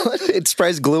 What? It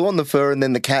sprays glue on the fur and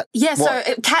then the cat... Yeah, so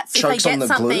cats, if they get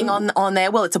something on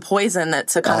there, well, it's a poison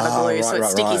that's a kind of a glue, so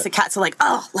it's sticky. Right. So cats are like,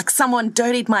 someone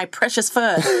dirtied my precious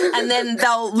fur. And then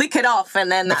they'll lick it off,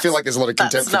 and then that's... I feel like there's a lot of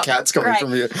contempt for cats coming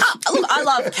from you. Look, I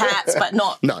love cats, but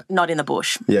not in the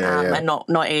bush. And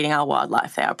not eating our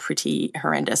wildlife. They are pretty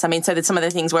horrendous. So that some of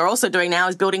the things we're also doing now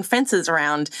is building fences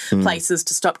around places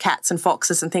to stop cats and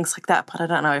foxes and things like that. But I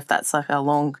don't know if that's a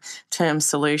long-term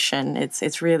solution.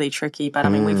 It's really tricky.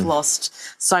 But we've lost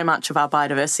so much of our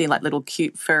biodiversity, like little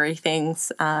cute furry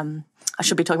things. I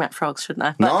should be talking about frogs, shouldn't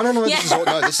I? But, no.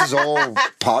 This is all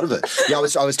part of it. Yeah, I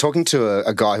was talking to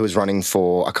a guy who was running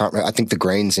for, I think the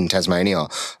Greens in Tasmania,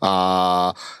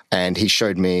 and he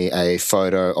showed me a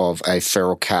photo of a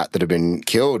feral cat that had been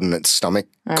killed and its stomach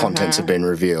contents had been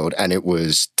revealed, and it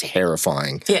was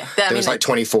terrifying. Yeah. There was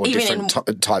 24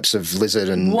 different types of lizard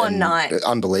and... One night.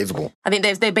 Unbelievable. I think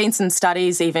there've been some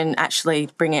studies even actually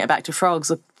bringing it back to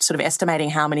frogs. sort of estimating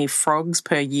how many frogs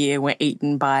per year were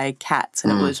eaten by cats,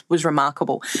 and it was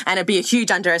remarkable. And it'd be a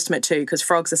huge underestimate too, because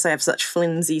frogs have such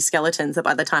flimsy skeletons that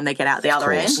by the time they get out the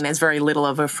other end, there's very little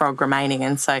of a frog remaining.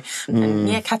 And so,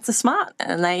 cats are smart,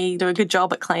 and they do a good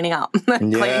job at cleaning up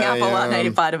all our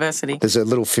native biodiversity. There's a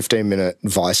little 15-minute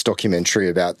Vice documentary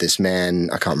about this man.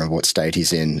 I can't remember what state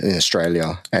he's in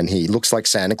Australia, and he looks like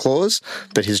Santa Claus,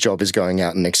 but his job is going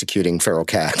out and executing feral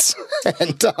cats.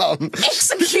 And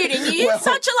executing? You use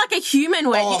such a human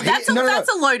word. That's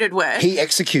a loaded word. He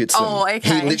executes them. Oh,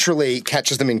 okay. He literally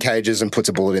catches them in cages and puts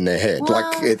a bullet in their head.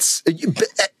 Well,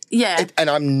 and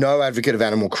I'm no advocate of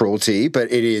animal cruelty, but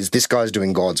this guy's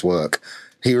doing God's work.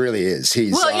 He really is. They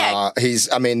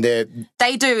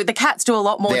do. The cats do a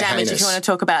lot more damage if you want to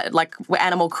talk about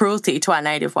animal cruelty to our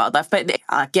native wildlife. But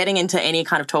getting into any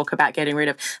kind of talk about getting rid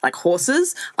of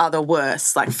horses are the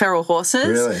worst. Feral horses.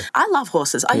 Really? I love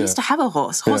horses. I used to have a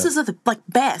horse. Horses are the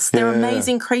best. They're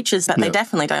amazing creatures, but they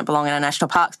definitely don't belong in our national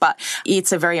parks. But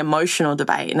it's a very emotional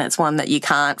debate, and it's one that you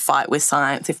can't fight with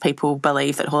science. If people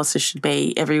believe that horses should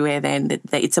be everywhere, then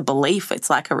it's a belief. It's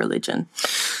like a religion.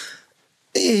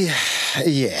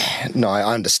 Yeah, no,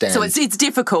 I understand. So it's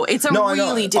difficult. It's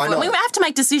really difficult. We have to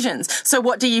make decisions. So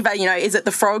what do you value? Is it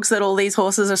the frogs that all these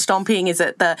horses are stomping? Is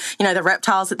it the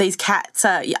reptiles that these cats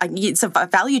are? It's a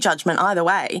value judgment either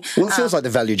way. Well, it feels like the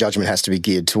value judgment has to be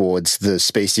geared towards the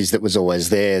species that was always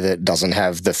there that doesn't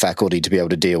have the faculty to be able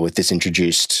to deal with this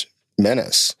introduced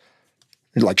menace.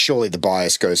 Surely the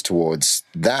bias goes towards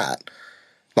that.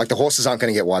 The horses aren't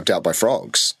going to get wiped out by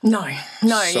frogs. No. I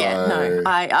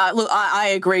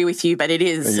agree with you, but it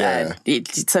is.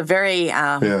 It's a very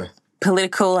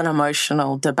political and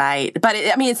emotional debate. But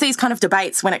it's these kind of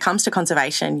debates when it comes to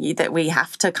conservation that we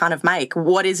have to kind of make.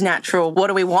 What is natural? What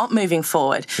do we want moving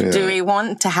forward? Yeah. Do we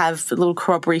want to have little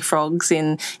corroboree frogs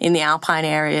in the alpine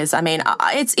areas? I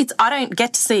don't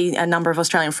get to see a number of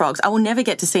Australian frogs. I will never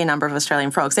get to see a number of Australian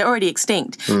frogs. They're already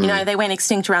extinct. They went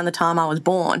extinct around the time I was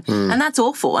born. And that's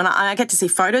awful. And I get to see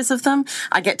photos of them.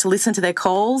 I get to listen to their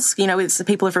calls.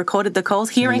 People have recorded the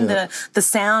calls. Hearing the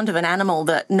sound of an animal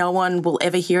that no one will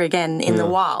ever hear again in the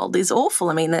wild is awful.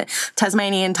 The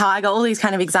Tasmanian tiger, all these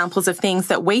kind of examples of things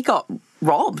that we got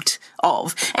robbed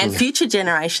of and future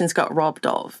generations got robbed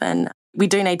of. And we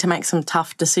do need to make some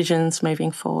tough decisions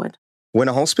moving forward. When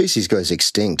a whole species goes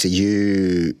extinct,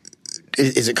 is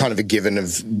it kind of a given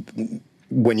of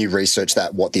when you research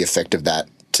that, what the effect of that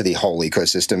to the whole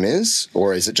ecosystem is?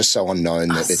 Or is it just so unknown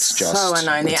that it's just... So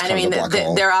unknown.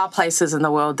 There are places in the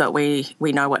world that we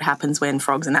know what happens when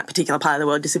frogs in that particular part of the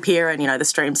world disappear and, the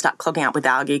streams start clogging up with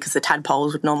algae because the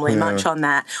tadpoles would normally munch on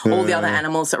that. All the other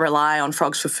animals that rely on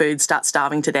frogs for food start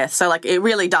starving to death. So, it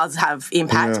really does have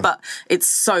impact, but it's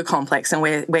so complex,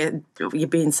 and you'd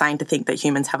be insane to think that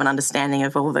humans have an understanding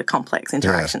of all the complex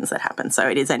interactions that happen. So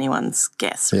it is anyone's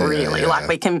guess, really.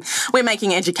 We're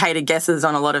making educated guesses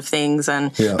on a lot of things,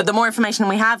 but the more information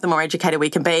we have, the more educated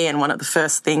we can be. And one of the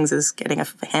first things is getting a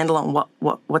handle on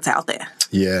what's out there.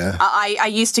 Yeah. I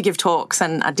used to give talks,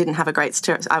 and I didn't have a great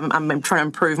story. I'm trying to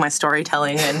improve my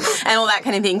storytelling and all that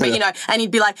kind of thing. But, and you'd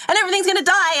be like, and everything's going to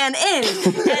die and end.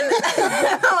 And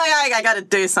I'm I got to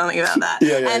do something about that.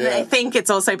 I think it's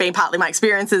also been partly my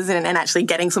experiences and actually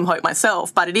getting some hope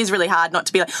myself. But it is really hard not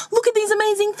to be like, look at these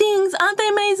amazing things. Aren't they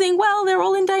amazing? Well, they're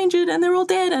all endangered and they're all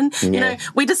dead. And,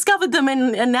 we discovered them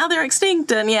and now they're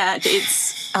extinct. And,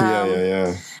 it's...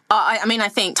 I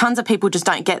think tons of people just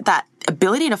don't get that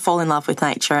ability to fall in love with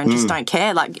nature and just don't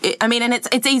care. And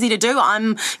it's easy to do.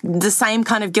 I'm the same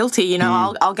kind of guilty.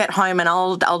 I'll get home and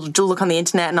I'll look on the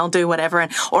internet and I'll do whatever,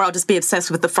 or I'll just be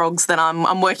obsessed with the frogs that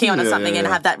I'm working on or something and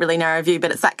have that really narrow view.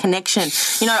 But it's that connection.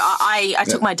 I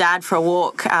took my dad for a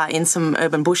walk in some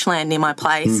urban bushland near my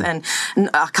place, and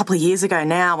a couple of years ago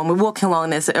now, when we're walking along,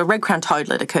 there's a red-crowned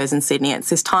toadlet occurs in Sydney. It's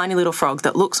this tiny little frog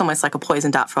that looks almost like a poison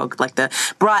dart frog, like the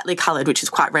brightly coloured, which is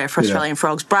quite rare for Australian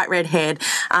frogs, bright red head.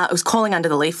 It was calling under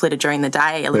the leaf litter during the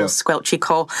day, a little squelchy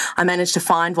call. I managed to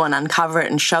find one, uncover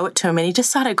it and show it to him, and he just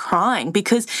started crying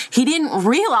because he didn't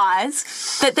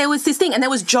realise that there was this thing, and there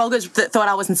was joggers that thought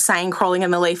I was insane crawling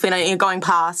in the leaf, going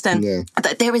past, and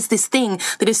that there is this thing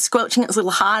that is squelching its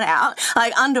little heart out,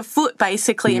 underfoot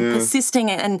basically, and persisting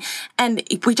it, and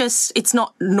it's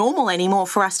not normal anymore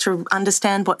for us to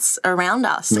understand what's around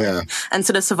us and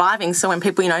sort of surviving. So when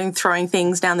people, putting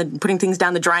things down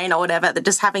the drain or whatever, that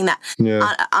just having that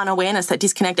unaware awareness, that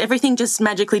disconnect, everything just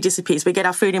magically disappears. We get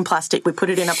our food in plastic, we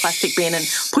put it in a plastic bin and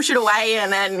push it away,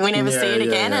 and then we never see it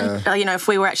again. And, you know, if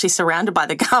we were actually surrounded by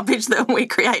the garbage that we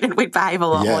created, we'd behave a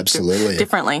lot more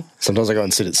differently. Sometimes I go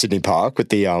and sit at Sydney Park with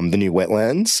the new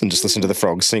wetlands and just listen to the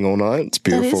frogs sing all night. It's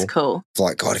beautiful. That is cool. It's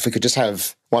like, God, if we could just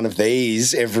have one of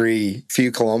these every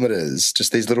few kilometres,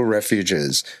 just these little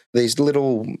refuges, these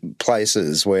little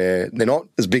places where they're not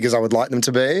as big as I would like them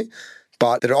to be,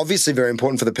 but they're obviously very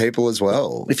important for the people as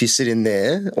well. If you sit in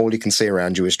there, all you can see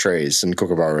around you is trees and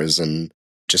kookaburras, and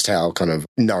just how kind of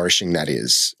nourishing that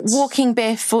is. Walking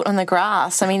barefoot on the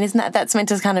grass. I mean, isn't that's meant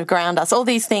to kind of ground us? All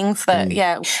these things that,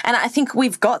 And I think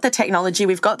we've got the technology,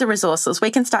 we've got the resources. We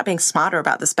can start being smarter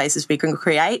about the spaces we can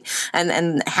create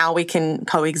and how we can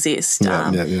coexist.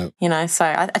 You know, so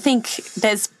I think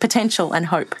there's potential and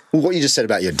hope. Well, what you just said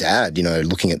about your dad, you know,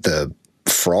 looking at the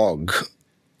frog,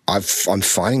 I'm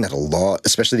finding that a lot,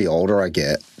 especially the older I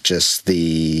get, just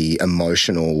the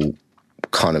emotional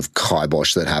kind of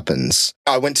kibosh that happens.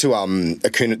 I went to the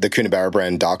Coonabarra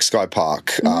Brand Dark Sky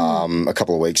Park a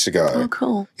couple of weeks ago. Oh,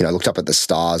 cool. You know, I looked up at the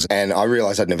stars and I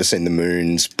realised I'd never seen the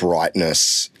moon's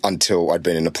brightness until I'd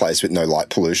been in a place with no light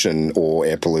pollution or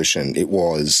air pollution. It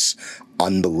was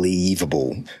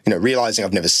unbelievable. You know, realising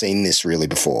I've never seen this really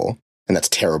before. And that's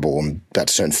terrible. I'm about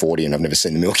to turn 40 and I've never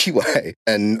seen the Milky Way.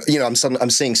 And, you know, I'm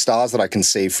seeing stars that I can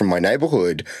see from my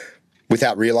neighbourhood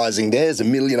without realising there's a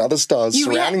million other stars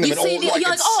surrounding them. You're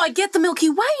like, oh, I get the Milky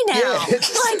Way now. Yeah,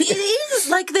 like, it is.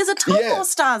 Like, there's a ton more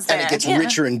stars there. And it gets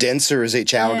richer and denser as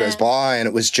each hour goes by. And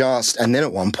it was just, and then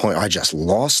at one point I just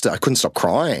lost it. I couldn't stop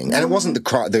crying. And it wasn't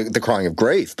the crying of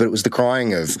grief, but it was the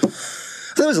crying of,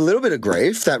 there was a little bit of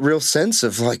grief, that real sense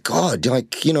of like, God,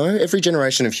 like, you know, every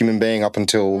generation of human being up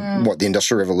until, the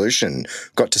Industrial Revolution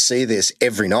got to see this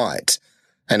every night.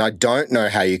 And I don't know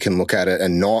how you can look at it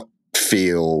and not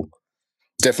feel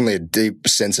definitely a deep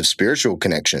sense of spiritual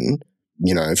connection,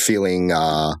 you know, feeling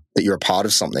that you're a part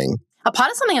of something. A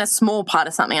part of something and a small part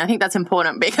of something. I think that's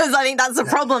important because I think that's the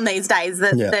problem these days,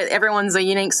 that everyone's a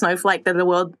unique snowflake that the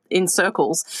world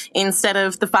encircles, instead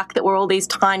of the fact that we're all these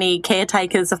tiny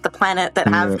caretakers of the planet that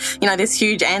have, you know, this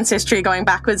huge ancestry going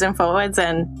backwards and forwards.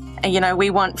 And, you know, we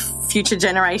want future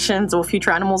generations or future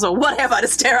animals or whatever to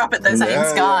stare up at those same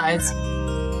skies.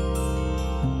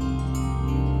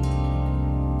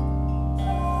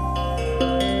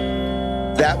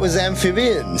 That was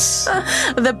Amphibians.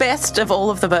 The best of all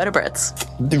of the vertebrates.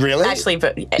 Really? Actually,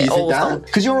 but you all think of that? them.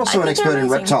 Because you're also an expert in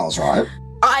reptiles, right?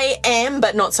 I am,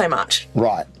 but not so much.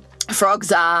 Right.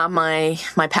 Frogs are my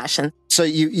passion. So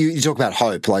you talk about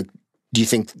hope. Like, do you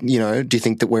think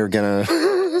that we're gonna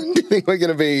do you think we're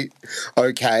gonna be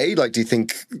okay? Like, do you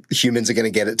think humans are gonna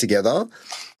get it together?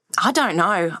 I don't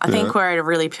know. I think we're at a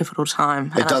really pivotal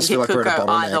time. It does feel like we're at a bottleneck.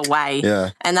 Either way.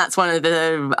 Yeah. And that's one of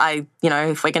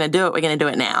if we're going to do it, we're going to do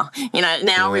it now. You know,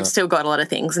 now we've still got a lot of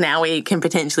things. Now we can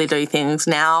potentially do things.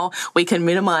 Now we can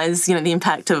minimise, you know, the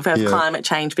impact of climate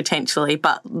change potentially.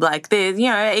 But like there's, you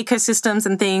know, ecosystems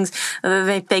and things,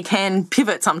 they can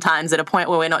pivot sometimes at a point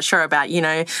where we're not sure about, you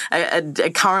know, a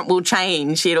current will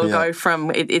change. It'll go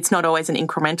from, it's not always an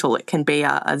incremental. It can be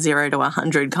a 0 to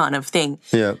 100 kind of thing.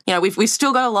 Yeah. You know, we've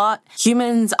still got a lot.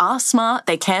 Humans are smart.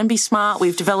 They can be smart.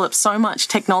 We've developed so much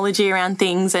technology around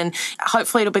things, and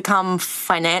hopefully it'll become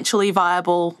financially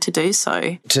viable to do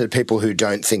so. To people who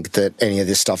don't think that any of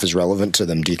this stuff is relevant to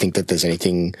them, do you think that there's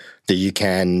anything that you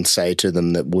can say to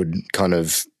them that would kind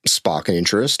of spark an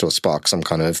interest or spark some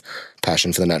kind of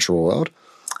passion for the natural world?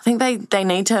 I think they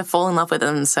need to fall in love with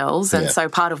themselves. And so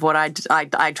part of what I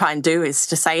try and do is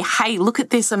to say, hey, look at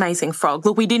this amazing frog.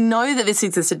 Look, we didn't know that this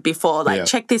existed before. Like,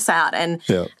 check this out. And,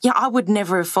 I would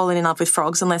never have fallen in love with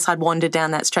frogs unless I'd wandered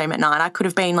down that stream at night. I could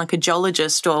have been like a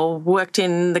geologist or worked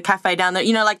in the cafe down there.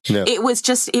 You know, like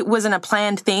it wasn't a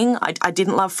planned thing. I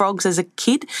didn't love frogs as a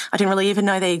kid. I didn't really even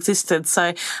know they existed.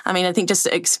 So, I mean, I think just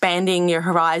expanding your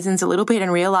horizons a little bit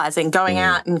and realising, going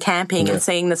out and camping and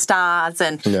seeing the stars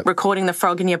and recording the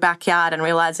frog in your backyard and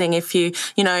realising if you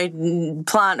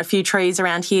plant a few trees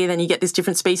around here, then you get this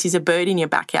different species of bird in your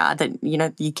backyard that, you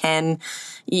know, you can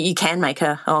make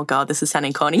oh God, this is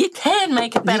sounding corny. You can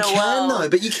make a better world. You can though,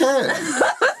 but you can.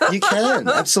 You can,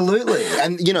 absolutely.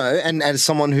 And, you know, and as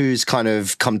someone who's kind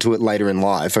of come to it later in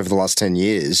life over the last 10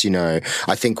 years, you know,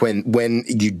 I think when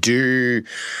you do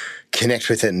connect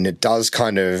with it and it does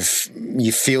kind of,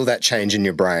 you feel that change in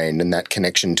your brain and that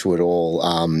connection to it all,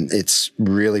 it's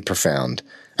really profound.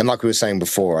 And like we were saying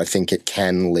before, I think it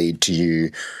can lead to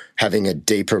you having a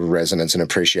deeper resonance and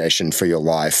appreciation for your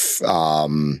life,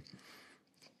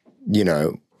 you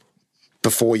know,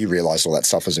 before you realise all that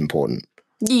stuff is important.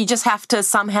 You just have to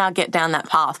somehow get down that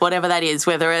path, whatever that is,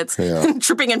 whether it's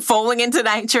tripping and falling into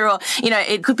nature or,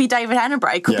 it could be David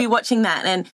Attenborough. It could be watching that.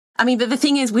 And I mean, but the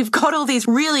thing is, we've got all these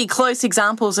really close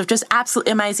examples of just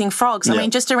absolutely amazing frogs. I mean,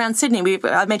 just around Sydney,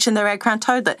 I mentioned the red-crowned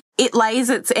toadlet. It lays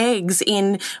its eggs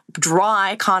in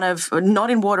dry, kind of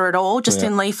not in water at all, just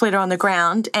in leaf litter on the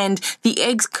ground, and the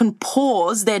eggs can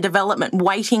pause their development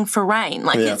waiting for rain.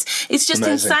 Like it's just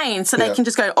insane. So they can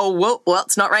just go, oh, well,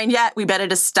 it's not rained yet. We better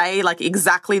just stay like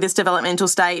exactly this developmental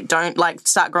state. Don't like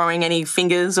start growing any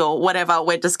fingers or whatever.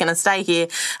 We're just going to stay here.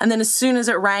 And then as soon as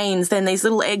it rains, then these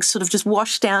little eggs sort of just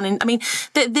wash down. And I mean,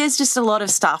 there's just a lot of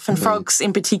stuff. And frogs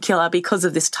in particular, because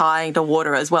of this tie to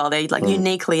water as well, they like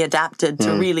uniquely adapted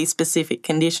to really specific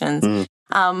conditions.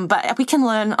 But we can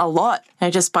learn a lot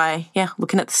just by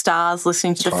looking at the stars,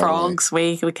 listening to the frogs.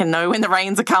 We can know when the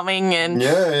rains are coming and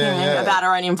about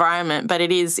our own environment. But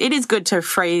it is good to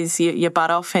freeze your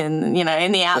butt off in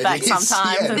the outback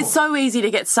sometimes. Yeah. It's so easy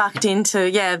to get sucked into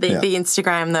the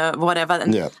Instagram, the whatever.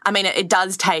 And I mean, it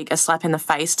does take a slap in the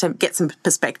face to get some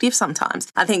perspective sometimes.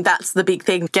 I think that's the big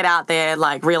thing. Get out there,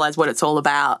 like realise what it's all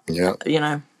about.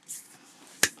 Yeah.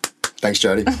 Thanks,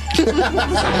 Jodi.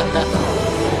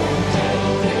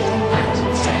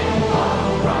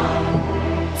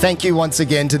 Thank you once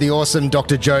again to the awesome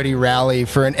Dr. Jodi Rowley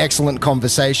for an excellent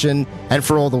conversation and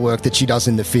for all the work that she does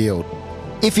in the field.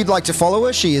 If you'd like to follow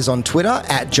her, she is on Twitter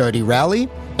 @Jodi Rowley,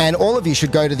 and all of you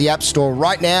should go to the App Store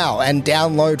right now and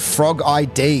download Frog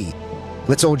ID.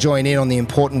 Let's all join in on the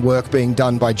important work being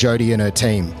done by Jodi and her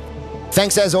team.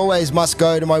 Thanks as always must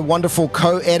go to my wonderful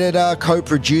co-editor,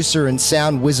 co-producer and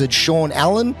sound wizard Sean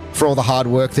Allen for all the hard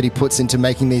work that he puts into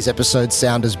making these episodes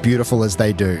sound as beautiful as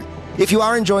they do. If you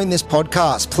are enjoying this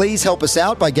podcast, please help us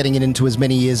out by getting it into as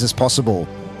many ears as possible.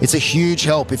 It's a huge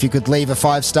help if you could leave a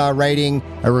 5-star rating,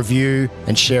 a review,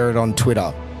 and share it on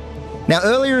Twitter. Now,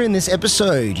 earlier in this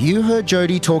episode, you heard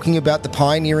Jodi talking about the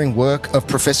pioneering work of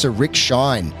Professor Rick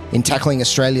Shine in tackling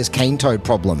Australia's cane toad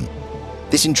problem.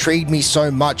 This intrigued me so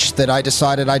much that I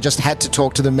decided I just had to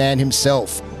talk to the man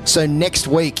himself. So next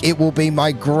week, it will be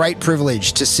my great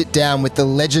privilege to sit down with the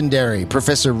legendary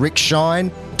Professor Rick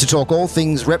Shine to talk all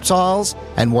things reptiles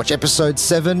and watch episode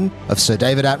 7 of Sir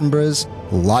David Attenborough's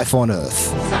Life on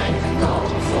Earth.